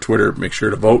Invitational on Twitter. Make sure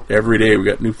to vote every day. We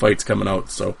got new fights coming out,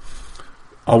 so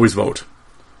always vote.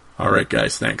 All right,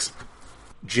 guys, thanks.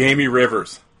 Jamie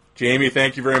Rivers. Jamie,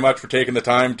 thank you very much for taking the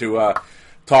time to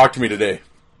talk to me today.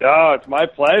 Oh, it's my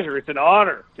pleasure. It's an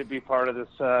honor to be part of this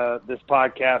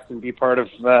podcast and be part of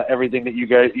everything that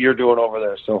you're doing over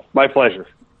there. So, my pleasure.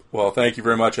 Well, thank you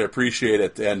very much. I appreciate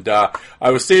it. And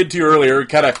I was saying to you earlier,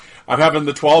 I'm having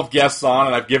the 12 guests on,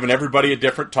 and I've given everybody a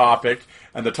different topic.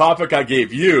 And the topic I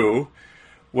gave you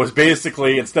was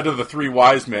basically, instead of the 3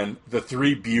 wise men, the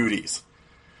 3 beauties.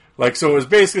 So it was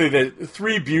basically the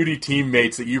 3 beauty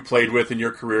teammates that you played with in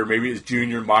your career. Maybe it was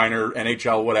junior, minor,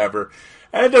 NHL, whatever.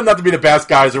 And it doesn't have to be the best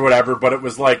guys or whatever, but it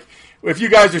was like, if you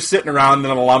guys are sitting around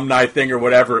in an alumni thing or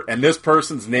whatever, and this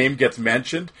person's name gets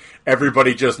mentioned,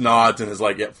 everybody just nods and is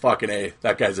like, yeah, fucking A,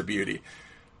 that guy's a beauty.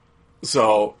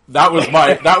 So that was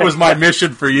my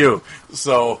mission for you.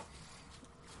 So,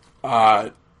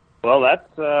 well,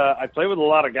 that's I play with a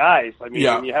lot of guys. I mean,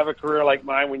 when you have a career like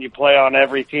mine, when you play on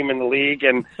every team in the league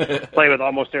and play with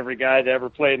almost every guy that ever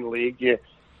played in the league,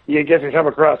 you get to come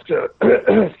across,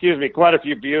 excuse me, quite a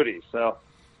few beauties. So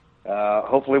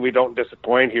hopefully we don't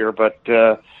disappoint here. But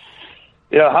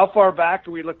how far back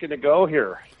are we looking to go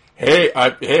here? Hey,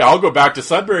 I'll go back to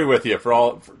Sudbury with you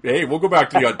we'll go back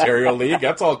to the Ontario League.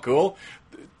 That's all cool.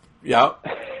 Yeah.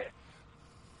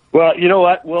 Well, you know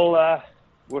what?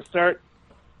 We'll start.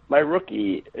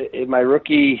 In my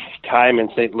rookie time in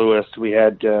St. Louis, we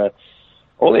had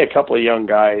only a couple of young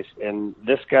guys, and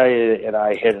this guy and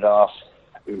I hit it off.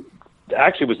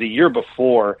 Actually, it was the year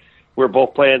before. We were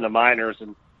both playing in the minors,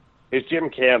 and it's Jim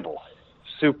Campbell,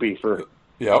 Soupy for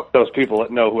those people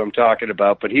that know who I'm talking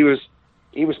about. But he was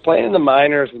playing in the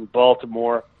minors in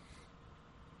Baltimore,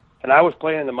 and I was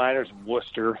playing in the minors in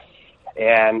Worcester.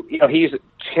 And he's a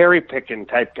cherry picking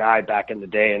type guy back in the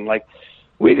day, and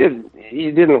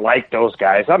he didn't like those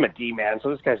guys. I'm a D-man, so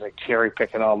this guy's like cherry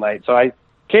picking all night. So I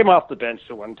came off the bench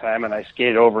the one time, and I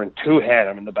skated over and two-had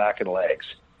him in the back of the legs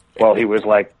while he was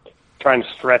trying to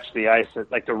stretch the ice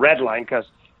at the red line, because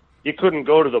you couldn't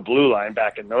go to the blue line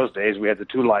back in those days. We had the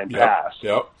 2-line pass.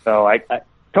 Yep. So I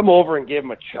come over and give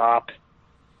him a chop,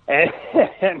 and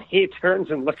he turns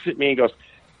and looks at me and goes,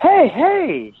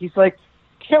 hey. He's like,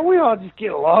 can't we all just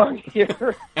get along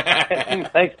here? And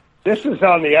this is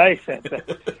on the ice. And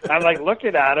I'm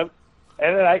looking at him,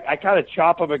 and then I kind of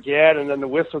chop him again, and then the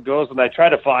whistle goes, and I try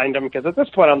to find him, because at this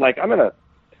point I'm like, I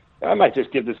might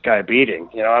just give this guy a beating.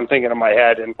 I'm thinking in my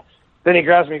head, and then he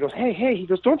grabs me and goes, hey, he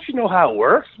goes, don't you know how it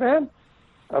works, man?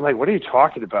 I'm like, what are you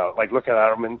talking about? Looking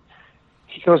at him, and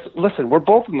he goes, listen, we're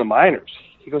both in the minors.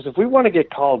 He goes, if we want to get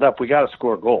called up, we got to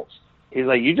score goals. He's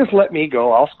like, you just let me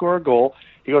go. I'll score a goal.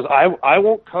 He goes, I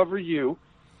won't cover you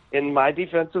in my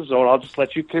defensive zone. I'll just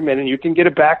let you come in, and you can get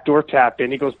a backdoor tap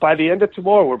in. He goes, by the end of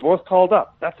tomorrow, we're both called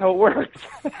up. That's how it works.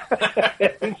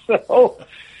 And so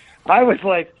I was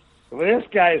like, well, this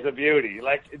guy is a beauty.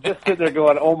 Just sitting there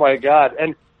going, oh, my God.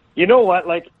 And you know what?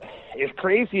 As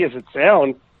crazy as it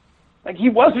sounds, he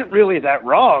wasn't really that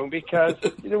wrong, because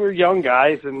we're young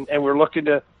guys, and we're looking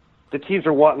to – the teams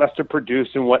are wanting us to produce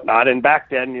and whatnot. And back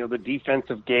then, the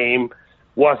defensive game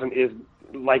wasn't as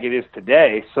like it is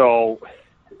today. So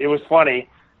it was funny.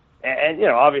 And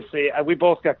obviously, we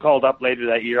both got called up later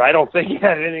that year. I don't think it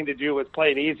had anything to do with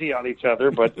playing easy on each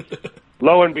other, but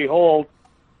lo and behold,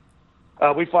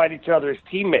 we find each other as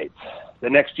teammates. The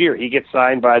next year, he gets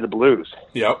signed by the Blues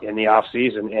in the off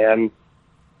season, and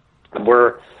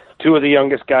we're 2 of the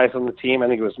youngest guys on the team. I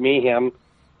think it was me, him,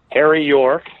 Harry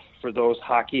York, for those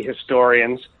hockey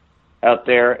historians out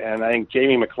there, and I think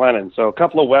Jamie McLennan. So a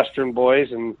couple of Western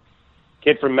boys, and a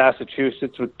kid from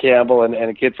Massachusetts with Campbell, and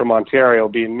a kid from Ontario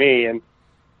being me. And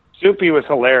Soupy was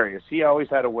hilarious. He always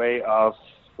had a way of,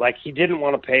 he didn't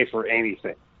want to pay for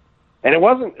anything. And it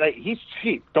wasn't, he's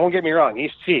cheap. Don't get me wrong. He's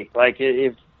cheap.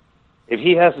 If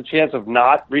he has a chance of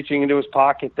not reaching into his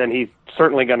pocket, then he's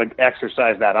certainly going to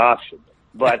exercise that option.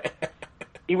 But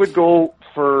he would go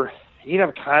he'd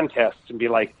have contests and be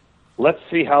like, let's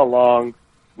see how long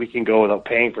we can go without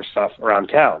paying for stuff around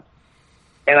town.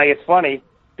 And it's funny,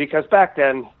 because back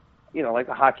then, the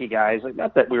hockey guys,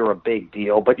 not that we were a big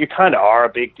deal, but you kind of are a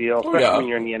big deal, especially when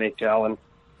you're in the NHL. And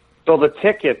so the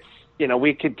tickets,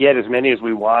 we could get as many as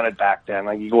we wanted back then.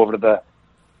 You go over to the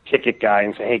ticket guy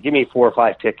and say, hey, give me 4 or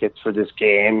 5 tickets for this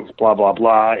game, blah, blah,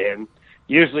 blah. And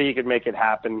usually you could make it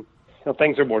happen.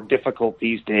 Things are more difficult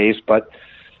these days, but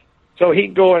so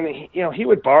he'd go and, he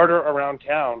would barter around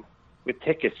town with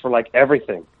tickets for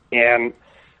everything. And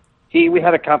we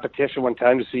had a competition one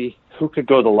time to see who could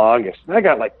go the longest. And I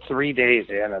got like 3 days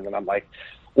in, and then I'm like,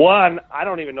 one, I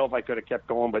don't even know if I could have kept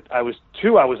going, but I was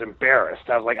embarrassed.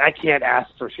 I was like, I can't ask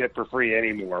for shit for free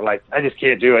anymore. Like, I just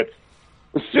can't do it.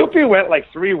 Soupy went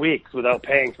like 3 weeks without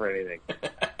paying for anything.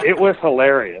 It was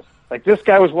hilarious. Like, this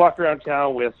guy was walking around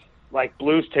town with like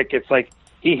blues tickets. Like,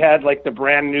 he had like the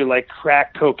brand new like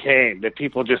crack cocaine that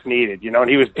people just needed, and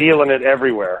he was dealing it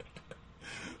everywhere.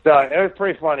 So it was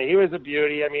pretty funny. He was a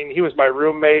beauty. I mean, he was my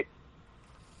roommate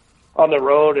on the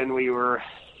road, and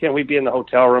we'd be in the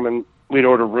hotel room, and we'd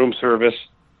order room service,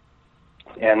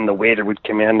 and the waiter would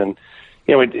come in, and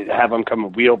we'd have him come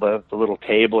and wheel the little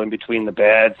table in between the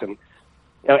beds, and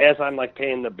as I'm like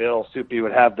paying the bill, Soupy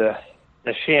would have the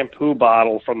shampoo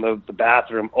bottle from the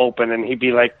bathroom open, and he'd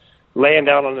be like laying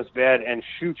down on his bed and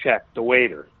shoe check the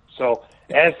waiter. So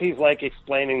as he's like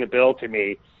explaining the bill to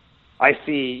me, I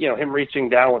see, him reaching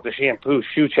down with the shampoo,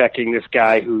 shoe checking this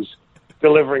guy who's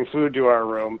delivering food to our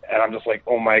room, and I'm just like,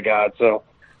 oh my God. So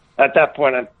at that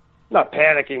point, I'm not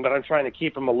panicking, but I'm trying to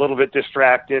keep him a little bit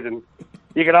distracted, and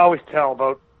you could always tell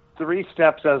about 3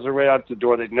 steps as they're way out the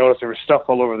door, they'd notice there was stuff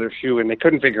all over their shoe, and they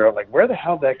couldn't figure out, like, where the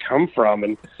hell did that come from?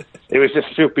 And it was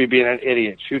just Soupy being an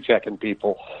idiot, shoe-checking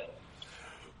people.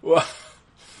 Well,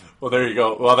 there you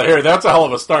go. Well, that's a hell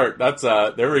of a start. That's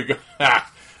there we go.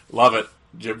 Love it,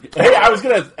 Jim. Hey, I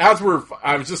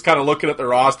was just kind of looking at the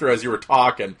roster as you were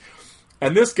talking,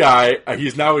 and this guy,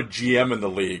 he's now a GM in the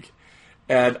league.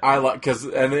 And I like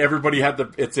and everybody had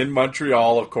it's in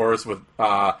Montreal, of course, with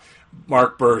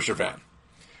Marc Bergevin,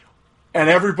 and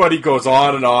everybody goes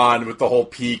on and on with the whole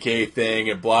PK thing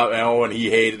and blah. And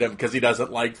he hated him because he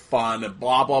doesn't like fun and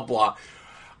blah blah blah.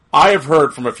 I have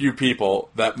heard from a few people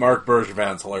that Marc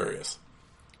Bergevin's hilarious.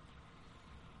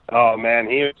 Oh man,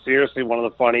 he was seriously one of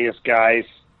the funniest guys.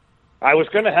 I was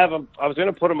going to have him. I was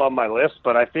going to put him on my list,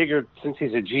 but I figured since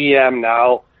he's a GM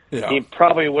now, he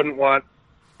probably wouldn't want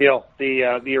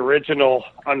the original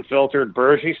unfiltered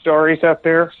Bergie stories out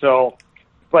there. So,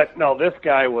 but no, this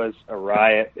guy was a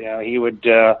riot. He would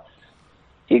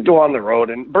he'd go on the road,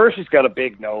 and Bergie's got a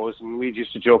big nose, and we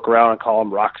used to joke around and call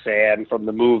him Roxanne from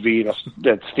the movie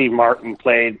that Steve Martin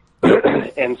played,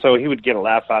 and so he would get a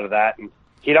laugh out of that. And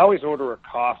he'd always order a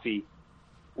coffee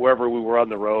wherever we were on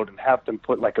the road and have them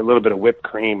put like a little bit of whipped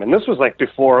cream. And this was like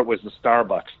before it was the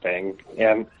Starbucks thing,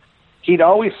 and he'd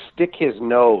always stick his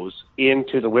nose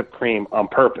into the whipped cream on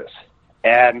purpose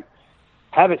and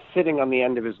have it sitting on the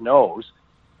end of his nose.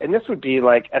 And this would be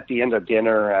like at the end of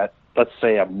dinner at, let's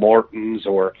say, a Morton's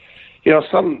or,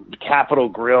 some Capitol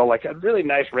Grill, like a really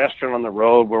nice restaurant on the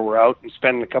road where we're out and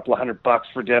spending a couple of $100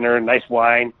 for dinner and nice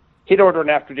wine. He'd order an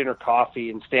after-dinner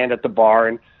coffee and stand at the bar.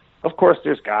 And, of course,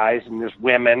 there's guys and there's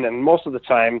women. And most of the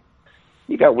time,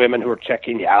 you got women who are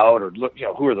checking you out or look,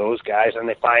 who are those guys? And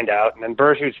they find out. And then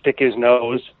Bergie would stick his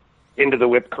nose into the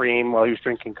whipped cream while he was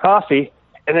drinking coffee.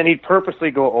 And then he'd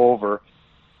purposely go over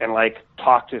and like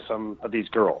talk to some of these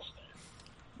girls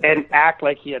and act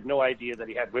like he had no idea that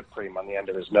he had whipped cream on the end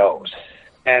of his nose.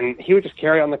 And he would just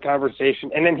carry on the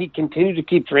conversation. And then he'd continue to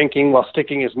keep drinking while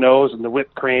sticking his nose in the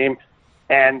whipped cream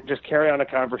and just carry on a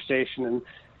conversation. And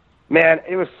man,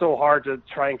 it was so hard to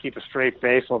try and keep a straight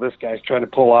face while this guy's trying to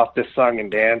pull off this song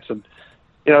and dance. And,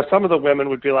 some of the women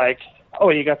would be like, oh,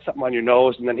 you got something on your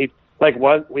nose. And then he'd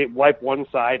we'd wipe one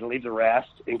side and leave the rest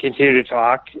and continue to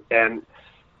talk. And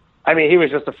I mean, he was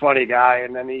just a funny guy.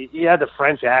 And then he had the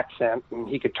French accent, and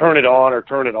he could turn it on or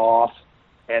turn it off.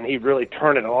 And he'd really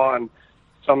turn it on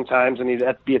sometimes, and he'd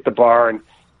be at the bar, and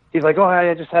he's like, oh,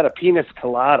 I just had a pina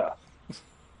colada.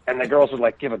 And the girls would,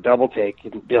 like, give a double take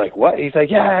and be like, what? He's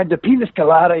like, yeah, I had the pina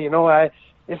colada,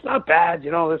 it's not bad,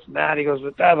 this and that. He goes,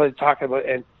 what that was talking about?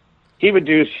 And he would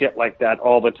do shit like that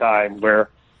all the time where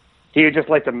he would just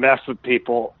like to mess with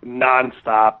people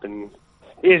nonstop, and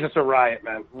he's just a riot,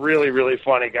 man. Really, really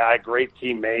funny guy, great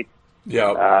teammate.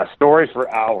 Yeah. Stories for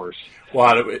hours.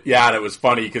 Well, and it was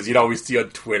funny because you'd always see on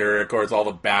Twitter, of course, all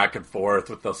the back and forth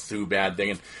with the Subban thing.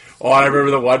 And, I remember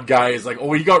the one guy is like,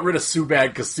 oh, you got rid of Subban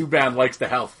because Subban likes to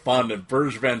have fun and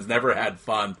Bergevin's never had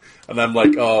fun. And I'm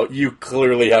like, oh, you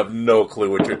clearly have no clue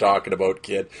what you're talking about,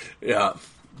 kid. Yeah,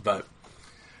 but...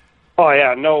 Oh,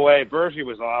 yeah, no way. Bergie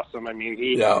was awesome. I mean,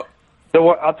 Yeah. So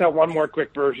I'll tell one more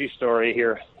quick Bergie story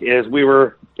here. Is we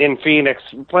were in Phoenix.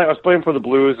 I was playing for the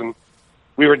Blues, and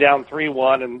we were down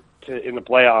 3-1 in the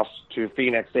playoffs to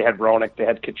Phoenix. They had Roenick, they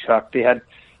had Tkachuk, they had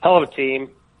hell of a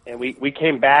team, and we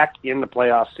came back in the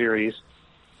playoff series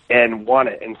and won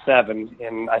it in 7.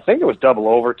 And I think it was double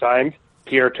overtime.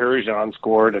 Pierre Turgeon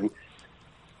scored, and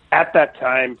at that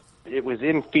time it was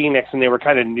in Phoenix, and they were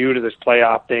kind of new to this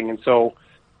playoff thing, and so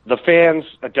the fans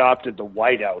adopted the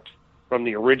whiteout from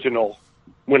the original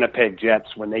Winnipeg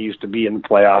Jets when they used to be in the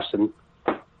playoffs. And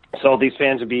so these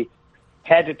fans would be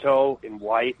head to toe in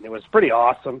white, and it was pretty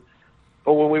awesome.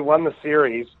 But when we won the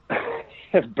series,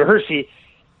 Bergie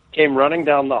came running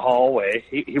down the hallway.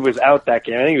 He was out that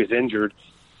game. I think he was injured.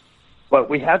 But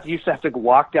used to have to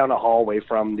walk down a hallway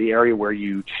from the area where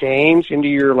you change into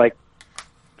your, like,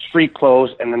 street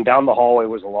clothes, and then down the hallway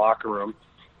was a locker room.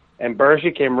 And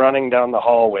Bergie came running down the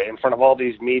hallway in front of all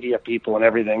these media people and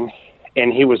everything,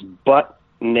 and he was butt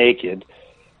naked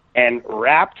and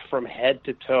wrapped from head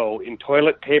to toe in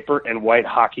toilet paper and white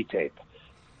hockey tape.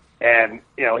 And,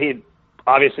 you know, he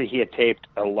had taped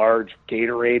a large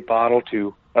Gatorade bottle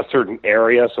to a certain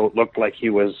area, so it looked like he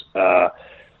was,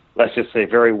 let's just say,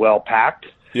 very well packed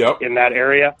in that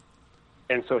area.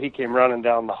 And so he came running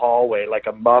down the hallway like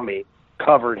a mummy,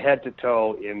 covered head to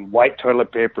toe in white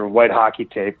toilet paper and white hockey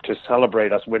tape to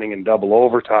celebrate us winning in double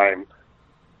overtime.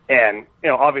 And, you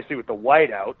know, obviously with the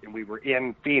white out, and we were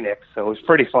in Phoenix, so it was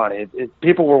pretty funny.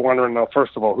 People were wondering, well,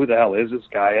 first of all, who the hell is this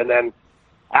guy? And then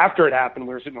after it happened,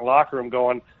 we were sitting in the locker room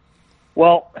going,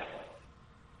 well,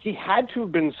 he had to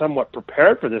have been somewhat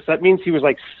prepared for this. That means he was,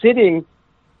 like, sitting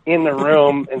in the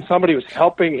room and somebody was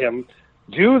helping him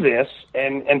do this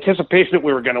in anticipation that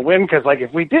we were going to win, because, like,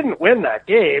 if we didn't win that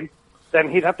game, then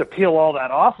he'd have to peel all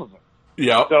that off of him.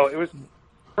 Yeah. So it was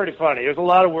pretty funny. There was a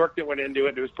lot of work that went into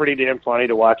it. It was pretty damn funny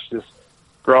to watch this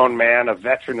grown man, a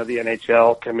veteran of the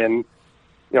NHL, come in, you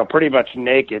know, pretty much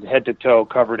naked, head to toe,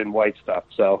 covered in white stuff.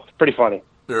 So pretty funny.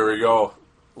 There we go.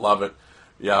 Love it.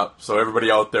 Yeah. So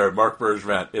everybody out there, Marc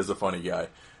Bergevin is a funny guy.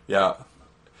 Yeah.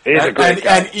 He's a great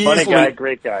guy. Funny guy,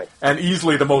 great guy. And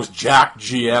easily the most jacked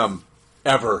GM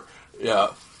ever. Yeah.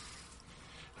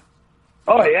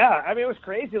 Oh, yeah. I mean, it was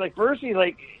crazy. Like, Bergie,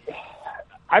 like,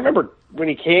 I remember when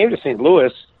he came to St.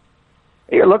 Louis,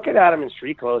 you're looking at him in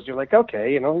street clothes, you're like,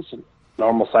 okay, you know, he's a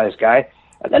normal-sized guy.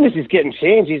 And then as he's getting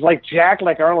changed, he's like jacked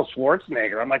like Arnold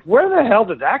Schwarzenegger. I'm like, where the hell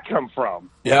did that come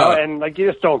from? Yeah. You know? And, like,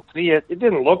 you just don't see it. It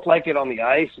didn't look like it on the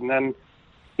ice. And then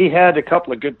he had a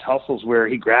couple of good tussles where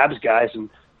he grabs guys and,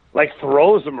 like,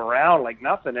 throws them around like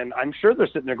nothing. And I'm sure they're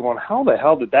sitting there going, how the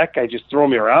hell did that guy just throw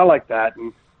me around like that?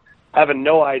 And having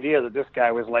no idea that this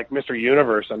guy was like Mr.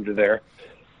 Universe under there.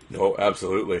 No,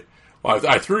 absolutely. Well,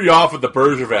 I threw you off with the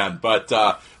Bergevin, but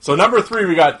so number 3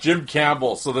 we got Jim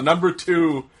Campbell. So the number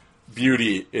 2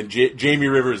 beauty in Jamie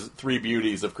Rivers' 3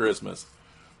 Beauties of Christmas.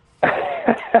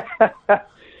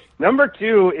 Number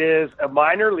 2 is a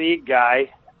minor league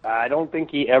guy. I don't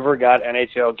think he ever got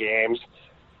NHL games,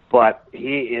 but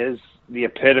he is the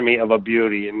epitome of a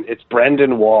beauty, and it's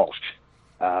Brendan Walsh.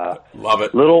 Love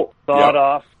it. Little thought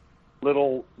off.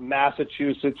 Little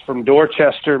Massachusetts from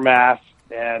Dorchester, Mass.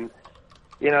 And,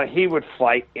 you know, he would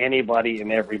fight anybody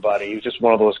and everybody. He was just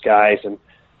one of those guys. And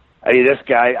I mean, this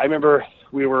guy, I remember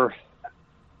we were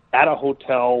at a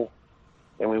hotel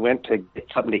and we went to get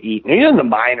something to eat. And you're in the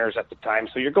minors at the time,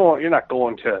 so you're not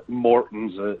going to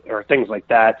Morton's or things like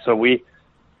that. So we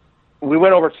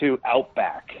went over to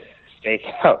Outback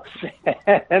Steakhouse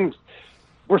and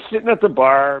we're sitting at the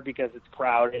bar because it's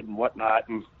crowded and whatnot.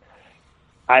 And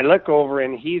I look over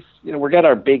and he's, you know, we got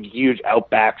our big, huge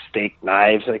Outback steak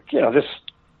knives, like, you know, this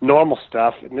normal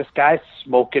stuff. And this guy's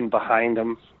smoking behind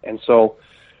him. And so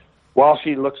while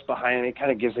she looks behind him, he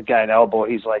kind of gives the guy an elbow.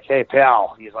 He's like, hey,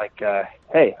 pal. He's like,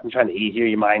 hey, I'm trying to eat here.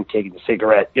 You mind taking a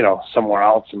cigarette, you know, somewhere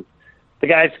else? And the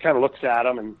guy just kind of looks at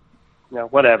him and, you know,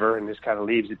 whatever, and just kind of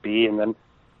leaves it be and then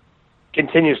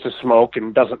continues to smoke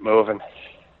and doesn't move. And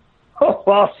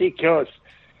while she goes,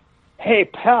 hey,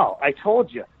 pal, I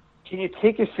told you. Can you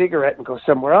take a cigarette and go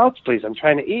somewhere else, please? I'm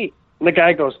trying to eat. And the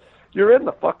guy goes, you're in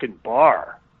the fucking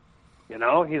bar. You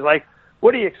know? He's like,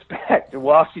 what do you expect? And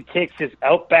while she takes his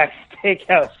Outback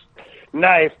Steakhouse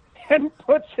knife and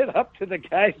puts it up to the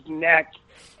guy's neck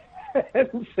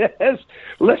and says,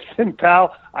 listen,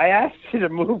 pal, I asked you to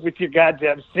move with your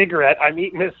goddamn cigarette. I'm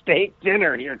eating a steak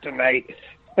dinner here tonight.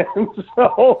 And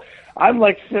so I'm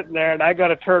like sitting there and I got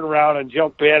to turn around and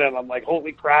jump in and I'm like,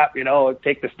 holy crap, you know,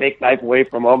 take the steak knife away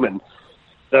from him. And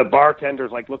the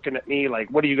bartender's like looking at me like,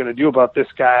 what are you going to do about this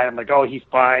guy? I'm like, oh, he's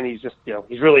fine. He's just, you know,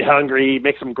 he's really hungry. He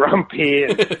makes him grumpy.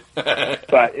 And,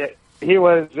 but he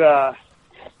was,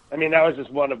 I mean, that was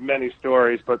just one of many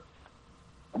stories, but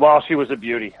Walsh, he was a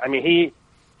beauty. I mean,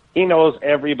 he knows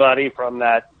everybody from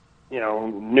that, you know,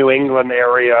 New England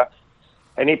area.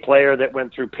 Any player that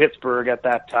went through Pittsburgh at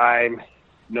that time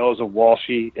knows of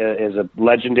Walshy is a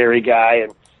legendary guy.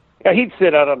 And you know, he'd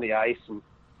sit out on the ice and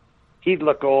he'd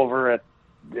look over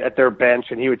at their bench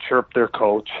and he would chirp their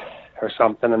coach or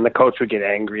something, and the coach would get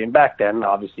angry. And back then,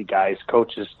 obviously,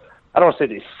 coaches, I don't want to say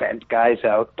they sent guys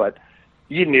out, but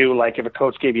you knew, like, if a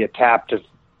coach gave you a tap to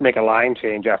make a line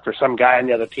change after some guy on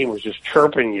the other team was just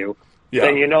chirping you,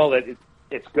 then you know that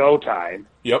it's go time.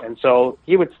 Yep. And so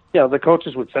he would, the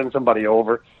coaches would send somebody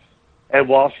over, and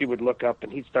Walshy would look up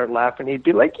and he'd start laughing. He'd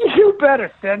be like, "You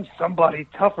better send somebody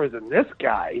tougher than this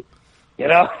guy,"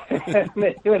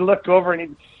 And he would look over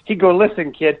and he'd go,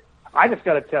 "Listen, kid, I just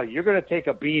got to tell you, you're going to take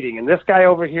a beating, and this guy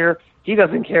over here, he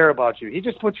doesn't care about you. He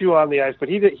just puts you on the ice, but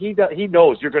he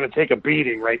knows you're going to take a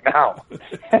beating right now."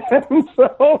 And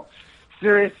so,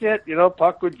 serious shit,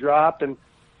 puck would drop, and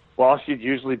Walshy'd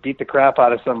usually beat the crap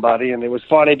out of somebody. And it was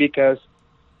funny because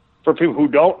for people who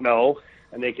don't know,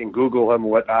 and they can Google him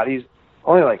and whatnot, he's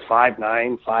only like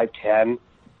 5'9", 5'10",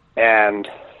 and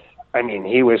I mean,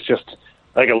 he was just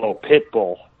like a little pit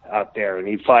bull out there, and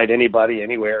he'd fight anybody,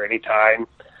 anywhere, anytime.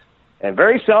 And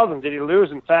very seldom did he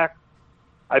lose. In fact,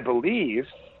 I believe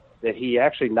that he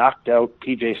actually knocked out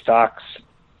P.J. Stock's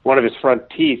one of his front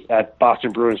teeth at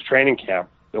Boston Bruins training camp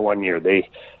the one year. They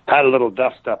had a little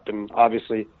dust-up, and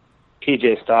obviously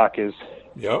P.J. Stock is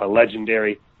a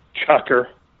legendary chucker,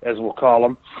 as we'll call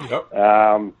him.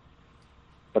 Yep.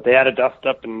 But they had a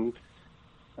dust-up, and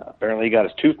apparently he got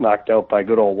his tooth knocked out by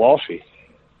good old Walshy.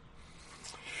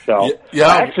 So,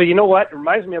 actually, you know what? It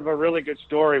reminds me of a really good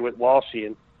story with Walshy,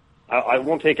 and I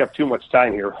won't take up too much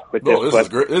time here with this. This is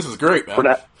great. This is great,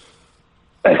 man.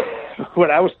 When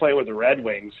I was playing with the Red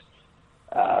Wings,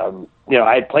 I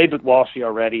had played with Walshy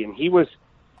already, and he was.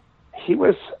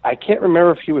 I can't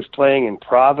remember if he was playing in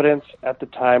Providence at the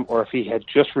time or if he had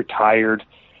just retired,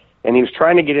 and he was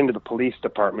trying to get into the police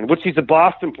department, which he's a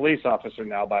Boston police officer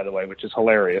now, by the way, which is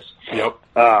hilarious. Yep.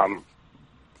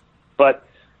 But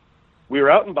we were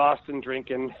out in Boston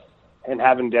drinking and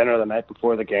having dinner the night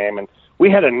before the game, and we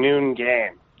had a noon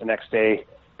game the next day.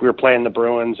 We were playing the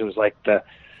Bruins. It was like it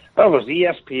was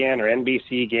ESPN or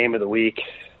NBC game of the week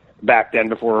back then,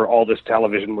 before all this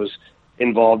television was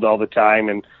involved all the time.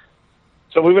 And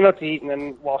so we went out to eat, and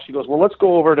then Walshy goes, "Well, let's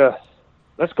go over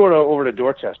to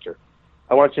Dorchester.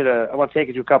 I want to take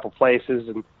you to a couple places."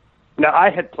 And now I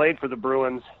had played for the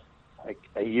Bruins like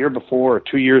a year before or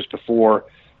 2 years before,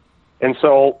 and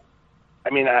so I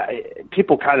mean,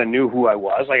 people kind of knew who I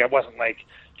was. Like, I wasn't like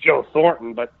Joe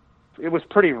Thornton, but it was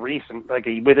pretty recent, like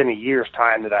within a year's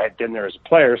time that I had been there as a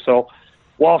player. So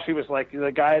Walshy was like,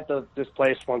 "The guy at this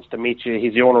place wants to meet you.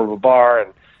 He's the owner of a bar."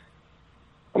 And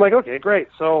I'm like, "Okay, great."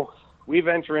 So we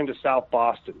venture into South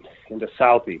Boston, into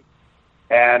Southie,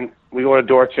 and we go to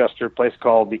Dorchester, a place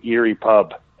called the Erie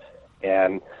Pub.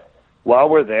 And while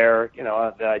we're there,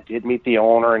 I did meet the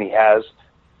owner, and he has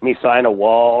me sign a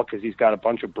wall because he's got a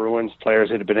bunch of Bruins players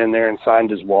that have been in there and signed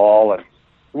his wall. And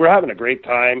we're having a great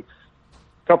time.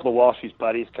 A couple of Walshy's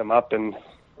buddies come up and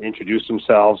introduce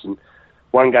themselves, and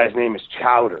one guy's name is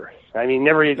Chowder. I mean,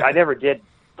 I never did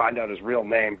find out his real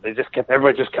name.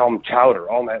 Everybody just called him Chowder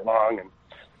all night long. And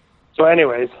so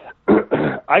anyways,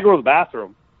 I go to the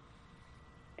bathroom,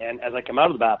 and as I come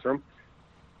out of the bathroom,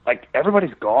 like,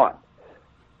 everybody's gone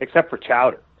except for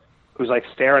Chowder, who's like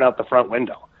staring out the front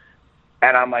window.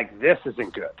 And I'm like, this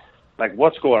isn't good. Like,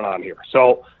 what's going on here?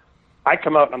 So I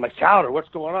come out and I'm like, "Chowder, what's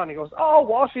going on?" He goes, "Oh,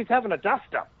 Walshy's having a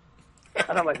dust-up."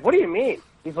 And I'm like, "What do you mean?"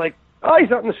 He's like, "Oh,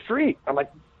 he's out in the street." I'm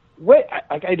like, wait,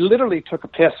 I literally took a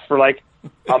piss for like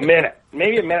a minute,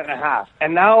 maybe a minute and a half.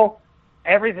 And now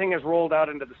everything is rolled out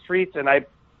into the streets, and I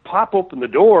pop open the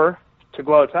door to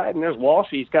go outside, and there's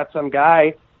Walshy. He's got some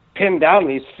guy pinned down,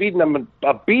 and he's feeding him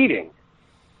a beating.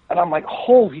 And I'm like,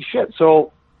 holy shit.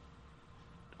 So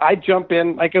I jump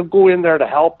in, I can go in there to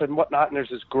help and whatnot, and there's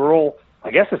this girl, I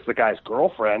guess it's the guy's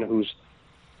girlfriend, who's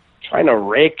trying to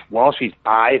rake Walshy's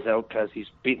eyes out because he's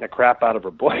beating the crap out of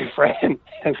her boyfriend.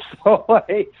 And so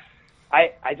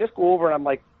I just go over and I'm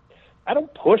like, I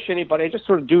don't push anybody. I just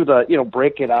sort of do the,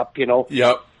 break it up,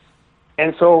 Yep.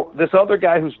 And so this other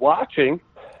guy who's watching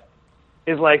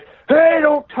is like, "Hey,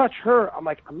 don't touch her." I'm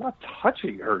like, "I'm not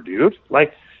touching her, dude.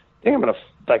 Like, I think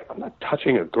I'm not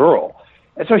touching a girl."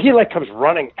 And so he comes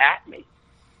running at me.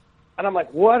 And I'm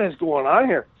like, what is going on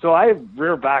here? So I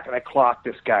rear back and I clock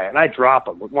this guy and I drop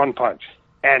him with one punch.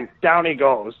 And down he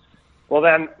goes. Well,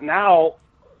 then now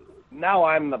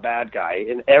I'm the bad guy,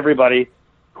 and everybody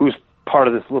who's part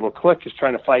of this little clique is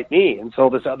trying to fight me. And so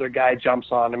this other guy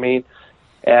jumps onto me,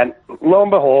 and lo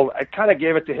and behold, I kind of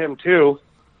gave it to him too.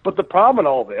 But the problem in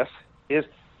all this is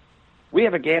we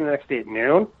have a game the next day at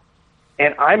noon,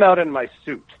 and I'm out in my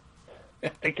suit.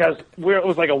 Because it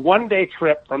was like a one-day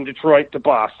trip from Detroit to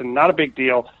Boston, not a big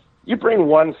deal. You bring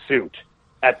one suit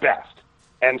at best.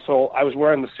 And so I was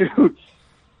wearing the suit,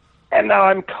 and now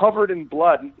I'm covered in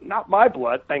blood. Not my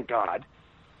blood, thank God,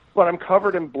 but I'm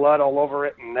covered in blood all over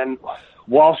it. And then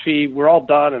Walshy, we're all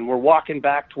done, and we're walking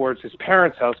back towards his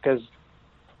parents' house because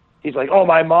he's like, oh,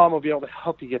 my mom will be able to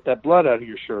help you get that blood out of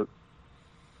your shirt.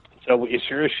 So we,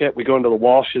 sure as shit, we go into the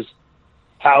Walsh's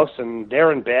house, and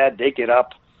they're in bed. They get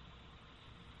up.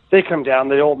 They come down.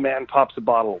 The old man pops a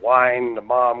bottle of wine. The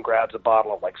mom grabs a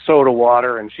bottle of, like, soda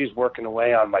water, and she's working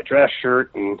away on my dress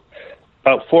shirt. And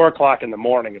about 4 o'clock in the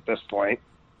morning at this point,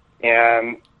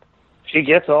 and she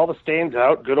gets all the stains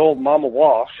out, good old Mama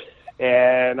Walsh,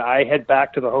 and I head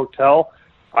back to the hotel.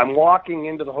 I'm walking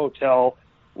into the hotel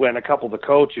when a couple of the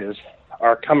coaches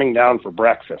are coming down for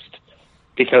breakfast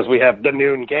because we have the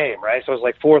noon game, right? So it's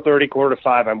like 4:30,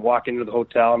 4:45. I'm walking into the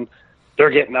hotel, and they're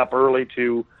getting up early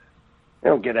to,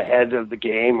 get ahead of the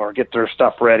game or get their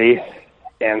stuff ready.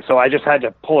 And so I just had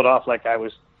to pull it off like I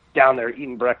was down there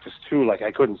eating breakfast too, like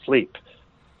I couldn't sleep.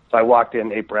 So I walked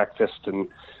in, ate breakfast and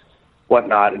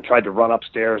whatnot, and tried to run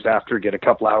upstairs after, get a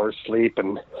couple hours sleep.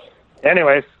 And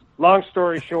anyways, long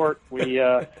story short, we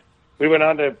went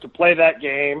on to play that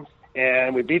game,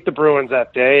 and we beat the Bruins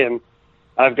that day. And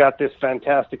I've got this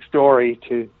fantastic story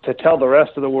to tell the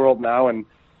rest of the world now. And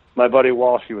my buddy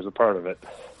Walsh, he was a part of it.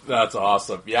 That's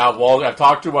awesome. Yeah, well, I've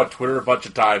talked to him on Twitter a bunch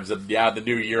of times, and yeah, the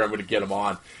new year I'm going to get him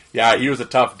on. Yeah, he was a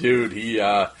tough dude.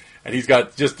 And he's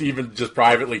got just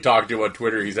privately talked to him on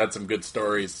Twitter. He's had some good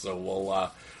stories, so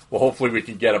we'll hopefully we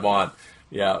can get him on.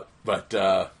 Yeah, but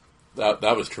that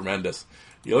was tremendous.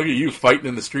 You look at you fighting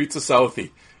in the streets of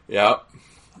Southie. Yeah.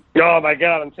 Oh my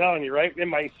God, I'm telling you, right in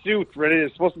my suit, ready.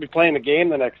 Supposed to be playing the game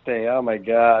the next day. Oh my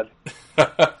God.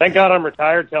 Thank God I'm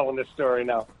retired telling this story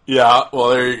now. Yeah. Well,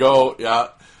 there you go. Yeah.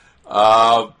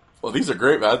 Well, these are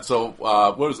great, man. So,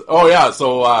 what was? Oh, yeah.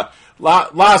 So,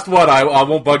 last one. I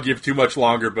won't bug you too much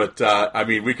longer, but I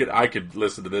mean, I could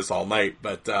listen to this all night.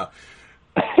 But and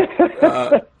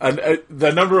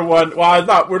the number one.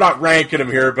 Well, we're not ranking them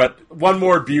here, but one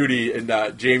more beauty in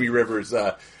Jamie Rivers'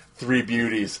 three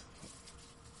beauties.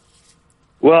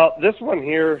 Well, this one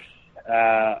here,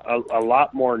 a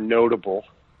lot more notable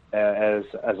as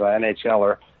an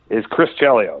NHLer is Chris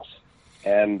Chelios.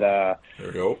 And there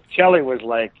we go. Chelly was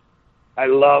like, I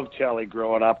loved Chelly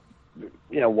growing up,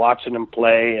 watching him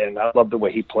play, and I loved the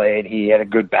way he played. He had a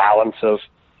good balance of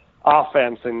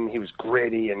offense, and he was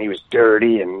gritty, and he was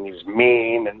dirty, and he was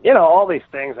mean, and, all these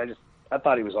things. I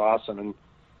thought he was awesome. And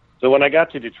so when I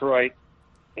got to Detroit,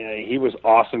 he was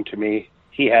awesome to me.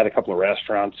 He had a couple of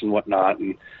restaurants and whatnot,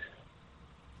 and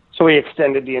so he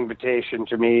extended the invitation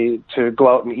to me to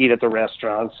go out and eat at the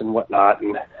restaurants and whatnot.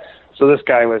 And so this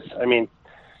guy was,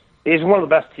 he's one of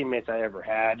the best teammates I ever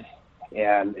had,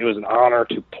 and it was an honor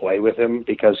to play with him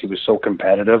because he was so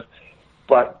competitive.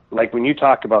 But, like, when you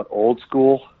talk about old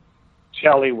school,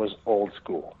 Chelly was old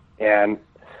school. And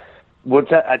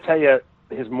I tell you,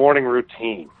 his morning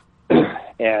routine,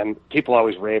 and people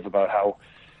always rave about how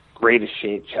great a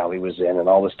shape Chelly was in and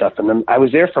all this stuff. And then I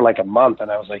was there for like a month,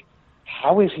 and I was like,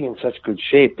 how is he in such good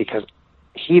shape? Because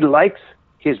he likes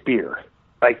his beer.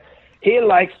 Like, he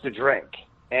likes to drink.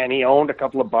 And he owned a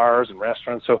couple of bars and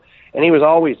restaurants. And he was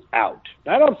always out.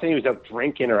 I don't think he was out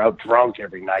drinking or out drunk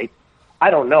every night.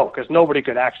 I don't know, because nobody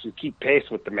could actually keep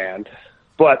pace with the man.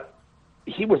 But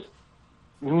he was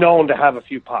known to have a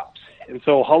few pops. And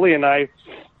so Hully and I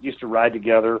used to ride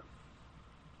together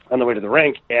on the way to the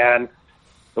rink. And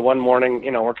the one morning,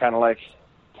 we're kind of like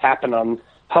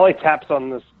Hully taps on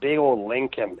this big old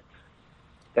Lincoln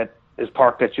that is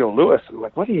parked at Joe Louis. I'm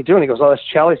like, what are you doing? He goes, oh, that's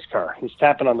Chelly's car. He's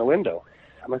tapping on the window.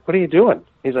 I'm like, what are you doing?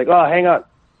 He's like, oh, hang on.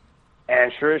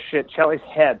 And sure as shit, Chelly's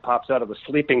head pops out of the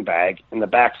sleeping bag in the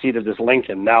back seat of this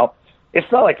Lincoln. Now,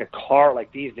 it's not like a car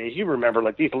like these days. You remember,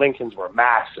 like, these Lincolns were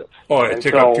massive. Oh, it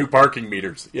took up 2 parking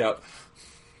meters. Yeah.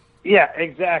 Yeah,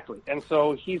 exactly. And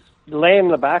so he's laying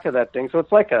in the back of that thing. So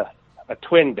it's like a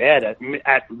twin bed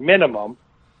at minimum,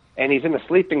 and he's in a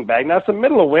sleeping bag. Now, it's the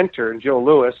middle of winter in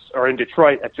in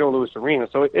Detroit at Joe Louis Arena,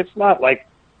 so it's not like,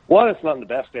 one, it's not in the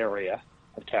best area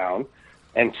of town,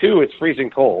 and 2, it's freezing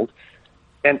cold,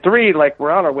 and 3, like,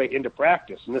 we're on our way into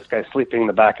practice, and this guy's sleeping in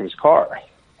the back of his car,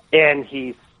 and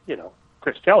he's,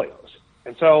 Chris Chelios.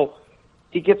 And so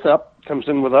he gets up, comes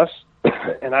in with us,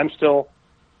 and I'm still,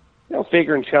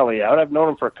 figuring Chelly out. I've known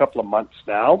him for a couple of months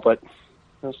now, but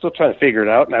I'm still trying to figure it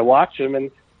out, and I watch him,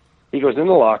 and he goes in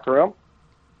the locker room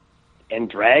and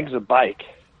drags a bike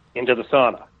into the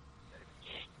sauna.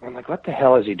 I'm like, what the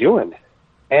hell is he doing?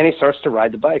 And he starts to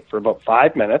ride the bike for about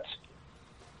 5 minutes,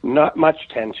 not much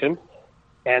tension,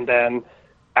 and then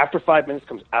after 5 minutes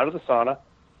comes out of the sauna,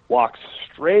 walks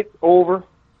straight over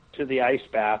to the ice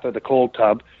bath or the cold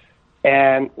tub,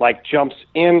 and, like, jumps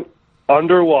in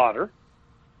underwater,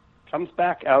 comes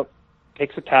back out,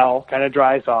 takes a towel, kind of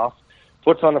dries off,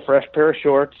 puts on a fresh pair of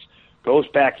shorts, goes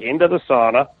back into the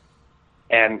sauna,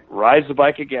 and rides the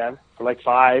bike again for like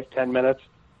 5-10 minutes,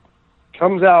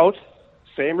 comes out,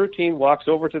 same routine, walks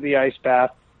over to the ice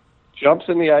bath, jumps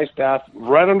in the ice bath,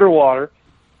 right underwater,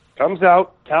 comes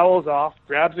out, towels off,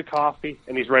 grabs a coffee,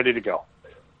 and he's ready to go.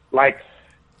 Like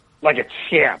a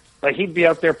champ. Like, he'd be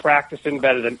out there practicing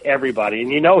better than everybody.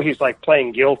 And he's like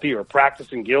playing guilty or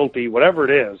practicing guilty, whatever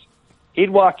it is.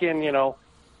 He'd walk in,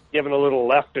 giving a little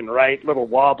left and right, little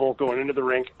wobble going into the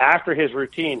rink. After his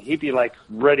routine, he'd be like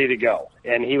ready to go.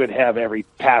 And he would have every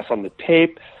pass on the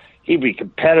tape. He'd be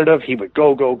competitive. He would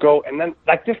go, go, go. And then,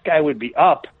 like, this guy would be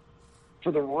up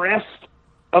for the rest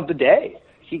of the day.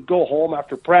 He'd go home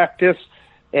after practice,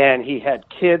 and he had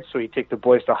kids, so he'd take the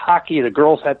boys to hockey. The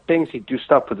girls had things. He'd do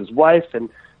stuff with his wife,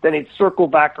 and then he'd circle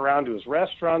back around to his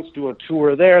restaurants, do a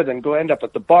tour there, then go end up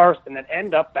at the bars, and then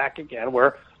end up back again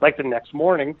where, like, the next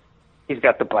morning, he's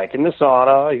got the bike in the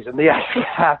sauna, he's in the ice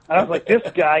bath. I was like,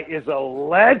 this guy is a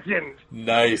legend.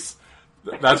 Nice.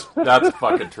 That's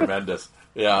fucking tremendous.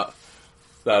 Yeah.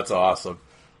 That's awesome.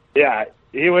 Yeah,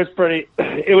 it was pretty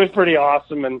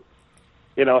awesome, and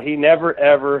he never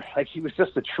ever, like, he was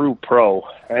just a true pro.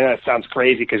 I know it sounds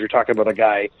crazy because you're talking about a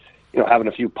guy, having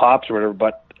a few pops or whatever,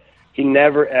 but he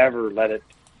never ever let it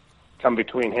come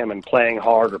between him and playing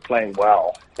hard or playing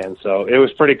well. And so it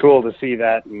was pretty cool to see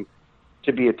that and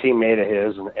to be a teammate of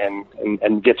his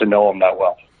and get to know him that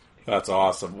well. That's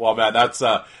awesome. Well, man, that's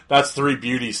 3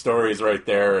 beauty stories right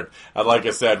there. And like I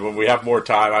said, when we have more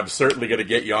time, I'm certainly going to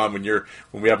get you on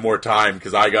when we have more time,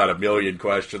 because I got a million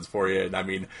questions for you. And I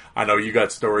mean, I know you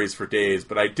got stories for days,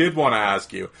 but I did want to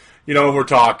ask you. We're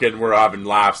talking, we're having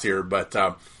laughs here, but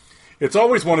it's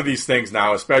always one of these things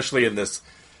now, especially in this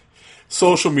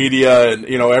social media, and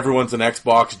everyone's an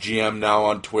Xbox GM now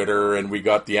on Twitter, and we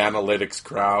got the analytics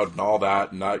crowd and all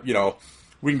that, and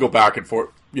we can go back and forth.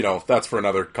 That's for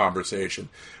another conversation.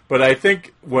 But I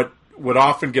think what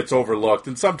often gets overlooked,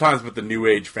 and sometimes with the new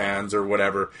age fans or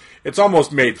whatever, it's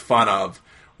almost made fun of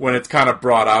when it's kind of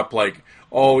brought up, like,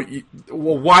 oh,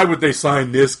 well, why would they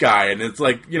sign this guy? And it's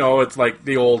like, it's like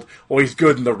the old, oh, he's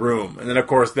good in the room. And then, of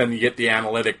course, then you get the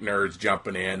analytic nerds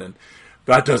jumping in, and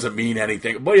that doesn't mean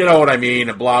anything. But you know what I mean,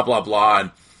 and blah, blah, blah.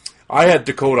 And I had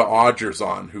Dakota Odgers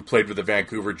on, who played with the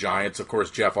Vancouver Giants, of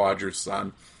course, Jeff Odgers'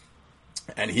 son.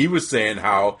 And he was saying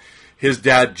how his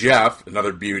dad, Jeff,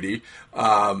 another beauty,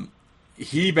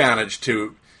 he managed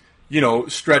to,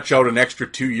 stretch out an extra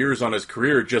 2 years on his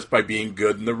career just by being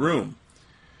good in the room.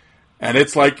 And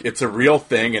it's like, it's a real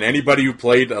thing. And anybody who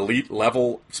played elite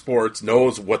level sports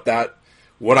knows what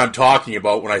I'm talking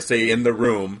about when I say in the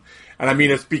room. And I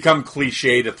mean, it's become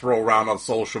cliche to throw around on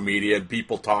social media and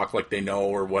people talk like they know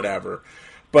or whatever.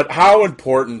 But how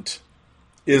important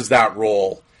is that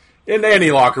role in any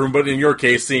locker room? But in your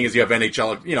case, seeing as you have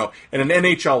NHL, in an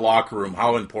NHL locker room,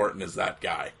 how important is that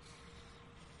guy?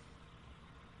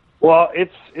 Well,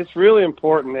 it's really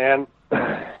important, man.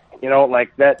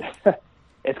 Like that.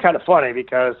 It's kind of funny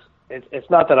because it's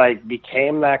not that I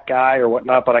became that guy or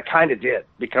whatnot, but I kind of did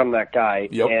become that guy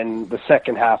in the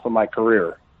second half of my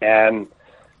career. And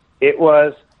it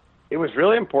was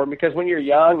really important because when you're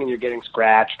young and you're getting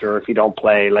scratched, or if you don't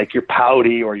play, like, you're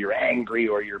pouty or you're angry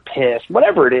or you're pissed,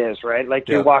 whatever it is, right? Like,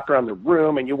 you walk around the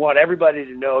room and you want everybody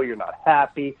to know you're not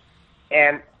happy.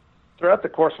 And throughout the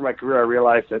course of my career, I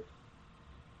realized that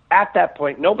at that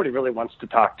point, nobody really wants to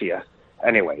talk to you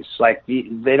anyways. Like,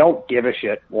 they don't give a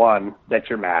shit, one, that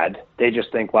you're mad. They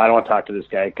just think, well, I don't want to talk to this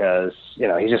guy because,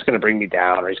 he's just going to bring me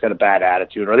down, or he's got a bad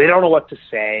attitude, or they don't know what to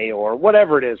say, or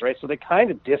whatever it is, right? So they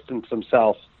kind of distance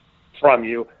themselves from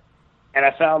you. And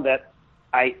I found that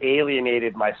I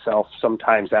alienated myself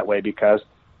sometimes that way because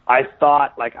I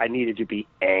thought, like, I needed to be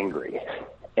angry.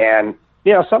 And,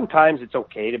 sometimes it's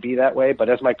okay to be that way, but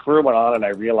as my career went on and I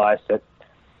realized that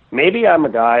maybe I'm a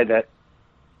guy that,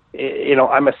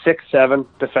 I'm a 6'7"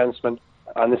 defenseman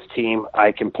on this team.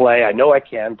 I can play. I know I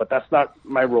can, but that's not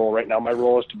my role right now. My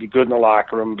role is to be good in the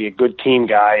locker room, be a good team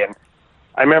guy. And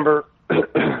I remember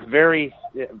very,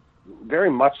 very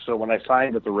much so when I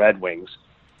signed with the Red Wings.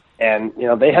 And,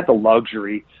 they had the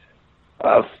luxury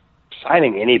of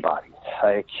signing anybody.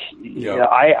 Like,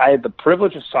 I had the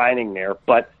privilege of signing there,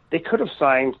 but they could have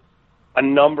signed a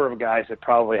number of guys that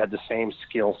probably had the same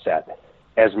skill set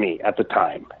as me at the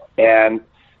time.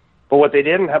 But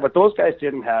what those guys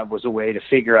didn't have was a way to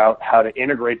figure out how to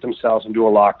integrate themselves into a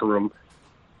locker room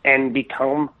and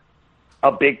become a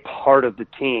big part of the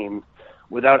team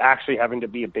without actually having to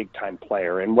be a big-time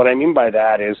player. And what I mean by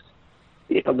that is,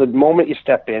 the moment you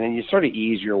step in and you sort of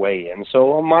ease your way in.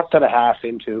 So a month and a half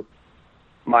into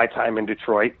my time in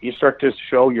Detroit, you start to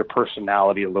show your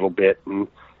personality a little bit. And,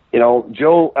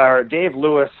 Dave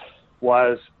Lewis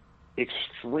was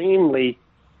extremely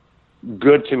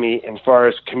good to me as far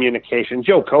as communication.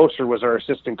 Joe Koester was our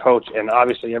assistant coach, and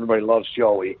obviously everybody loves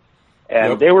Joey.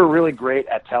 And they were really great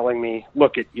at telling me,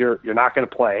 look, you're not going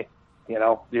to play. You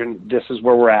know, this is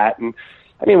where we're at. And,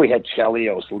 I mean, we had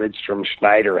Chelios, Lidstrom,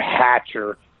 Schneider,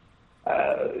 Hatcher.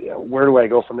 Where do I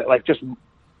go from there? Like, just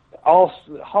all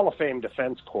Hall of Fame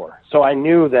defense corps. So I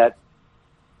knew that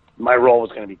my role was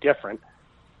going to be different,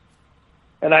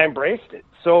 and I embraced it.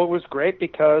 So it was great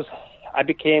because I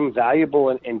became valuable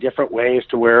in different ways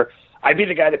to where I'd be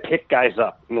the guy to pick guys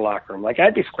up in the locker room. Like,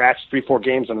 I'd be scratched 3-4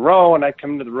 games in a row, and I'd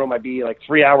come into the room, I'd be like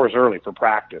 3 hours early for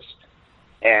practice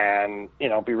and, you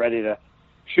know, be ready to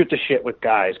shoot the shit with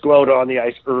guys, go out on the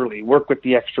ice early, work with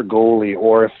the extra goalie,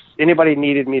 or if anybody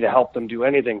needed me to help them do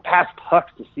anything, pass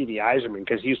pucks to Stevie Yzerman,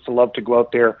 because he used to love to go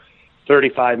out there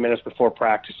 35 minutes before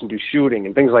practice and do shooting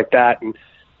and things like that. And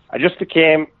I just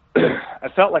became, I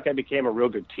felt like I became a real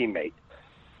good teammate.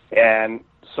 And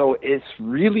so it's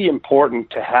really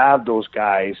important to have those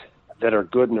guys that are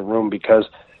good in the room because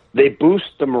they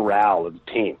boost the morale of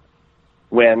the team.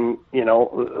 When, you know,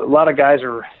 a lot of guys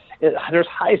there's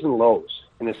highs and lows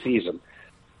in a season.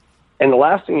 And the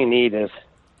last thing you need is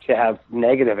to have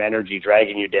negative energy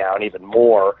dragging you down even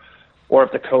more, or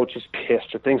if the coach is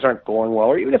pissed or things aren't going well,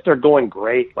 or even if they're going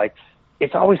great. Like,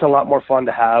 it's always a lot more fun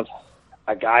to have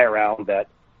a guy around that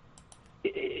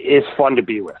is fun to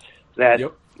be with, that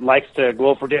likes to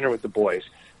go for dinner with the boys,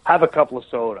 have a couple of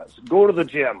sodas, go to the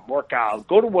gym, work out,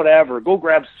 go to whatever, go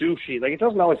grab sushi. Like, it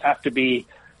doesn't always have to be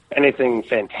anything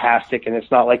fantastic, and it's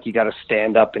not like you got to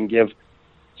stand up and give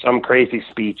some crazy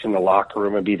speech in the locker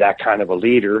room and be that kind of a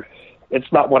leader.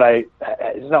 It's not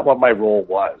what my role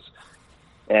was.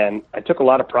 And I took a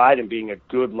lot of pride in being a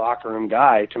good locker room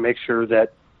guy to make sure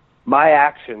that my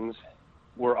actions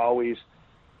were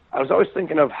I was always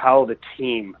thinking of how the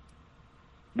team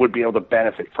would be able to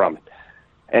benefit from it.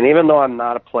 And even though I'm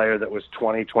not a player that was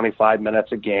 20, 25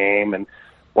 minutes a game and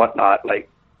whatnot, like,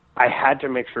 I had to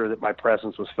make sure that my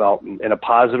presence was felt in a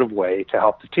positive way to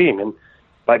help the team. And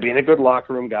by being a good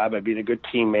locker room guy, by being a good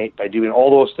teammate, by doing all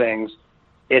those things,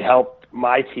 it helped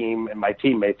my team and my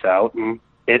teammates out, and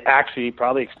it actually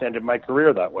probably extended my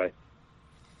career that way.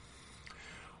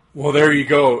 Well, there you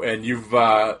go. And you've,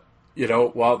 there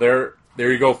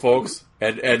you go, folks.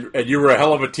 And you were a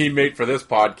hell of a teammate for this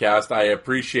podcast. I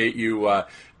appreciate you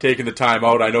taking the time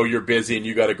out. I know you're busy and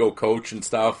you got to go coach and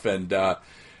stuff.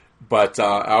 But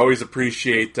I always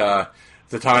appreciate the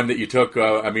time that you took.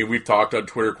 I mean, we've talked on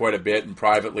Twitter quite a bit and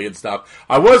privately and stuff.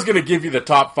 I was going to give you the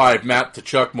top 5 Matt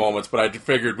Tkachuk moments, but I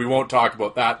figured we won't talk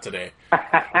about that today.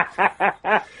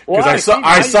 Because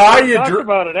I saw you.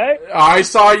 About it, eh? I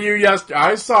saw you yesterday.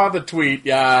 I saw the tweet.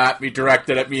 Yeah,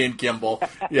 directed at me and Kimball.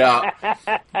 Yeah.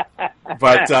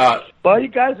 But well, you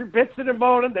guys are bitching and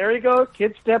moaning. There you go.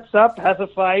 Kid steps up, has a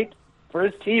fight for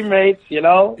his teammates. You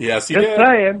know. Yes, he did. Just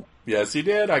saying. Yes, he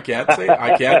did. I can't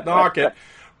knock it.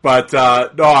 But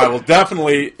no, I will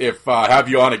definitely have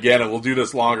you on again, and we'll do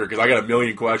this longer because I got a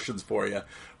million questions for you.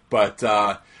 But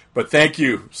thank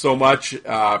you so much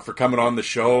for coming on the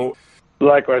show.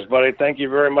 Likewise, buddy. Thank you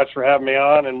very much for having me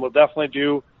on, and we'll definitely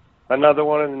do another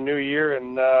one in the new year,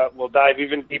 and we'll dive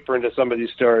even deeper into some of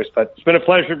these stories. But it's been a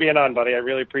pleasure being on, buddy. I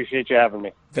really appreciate you having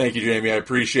me. Thank you, Jamie. I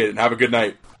appreciate it, and have a good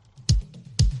night.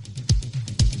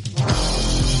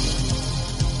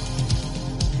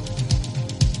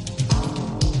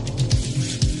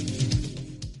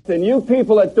 And you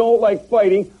people that don't like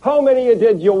fighting, how many of you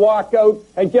did you walk out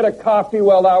and get a coffee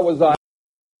while that was on?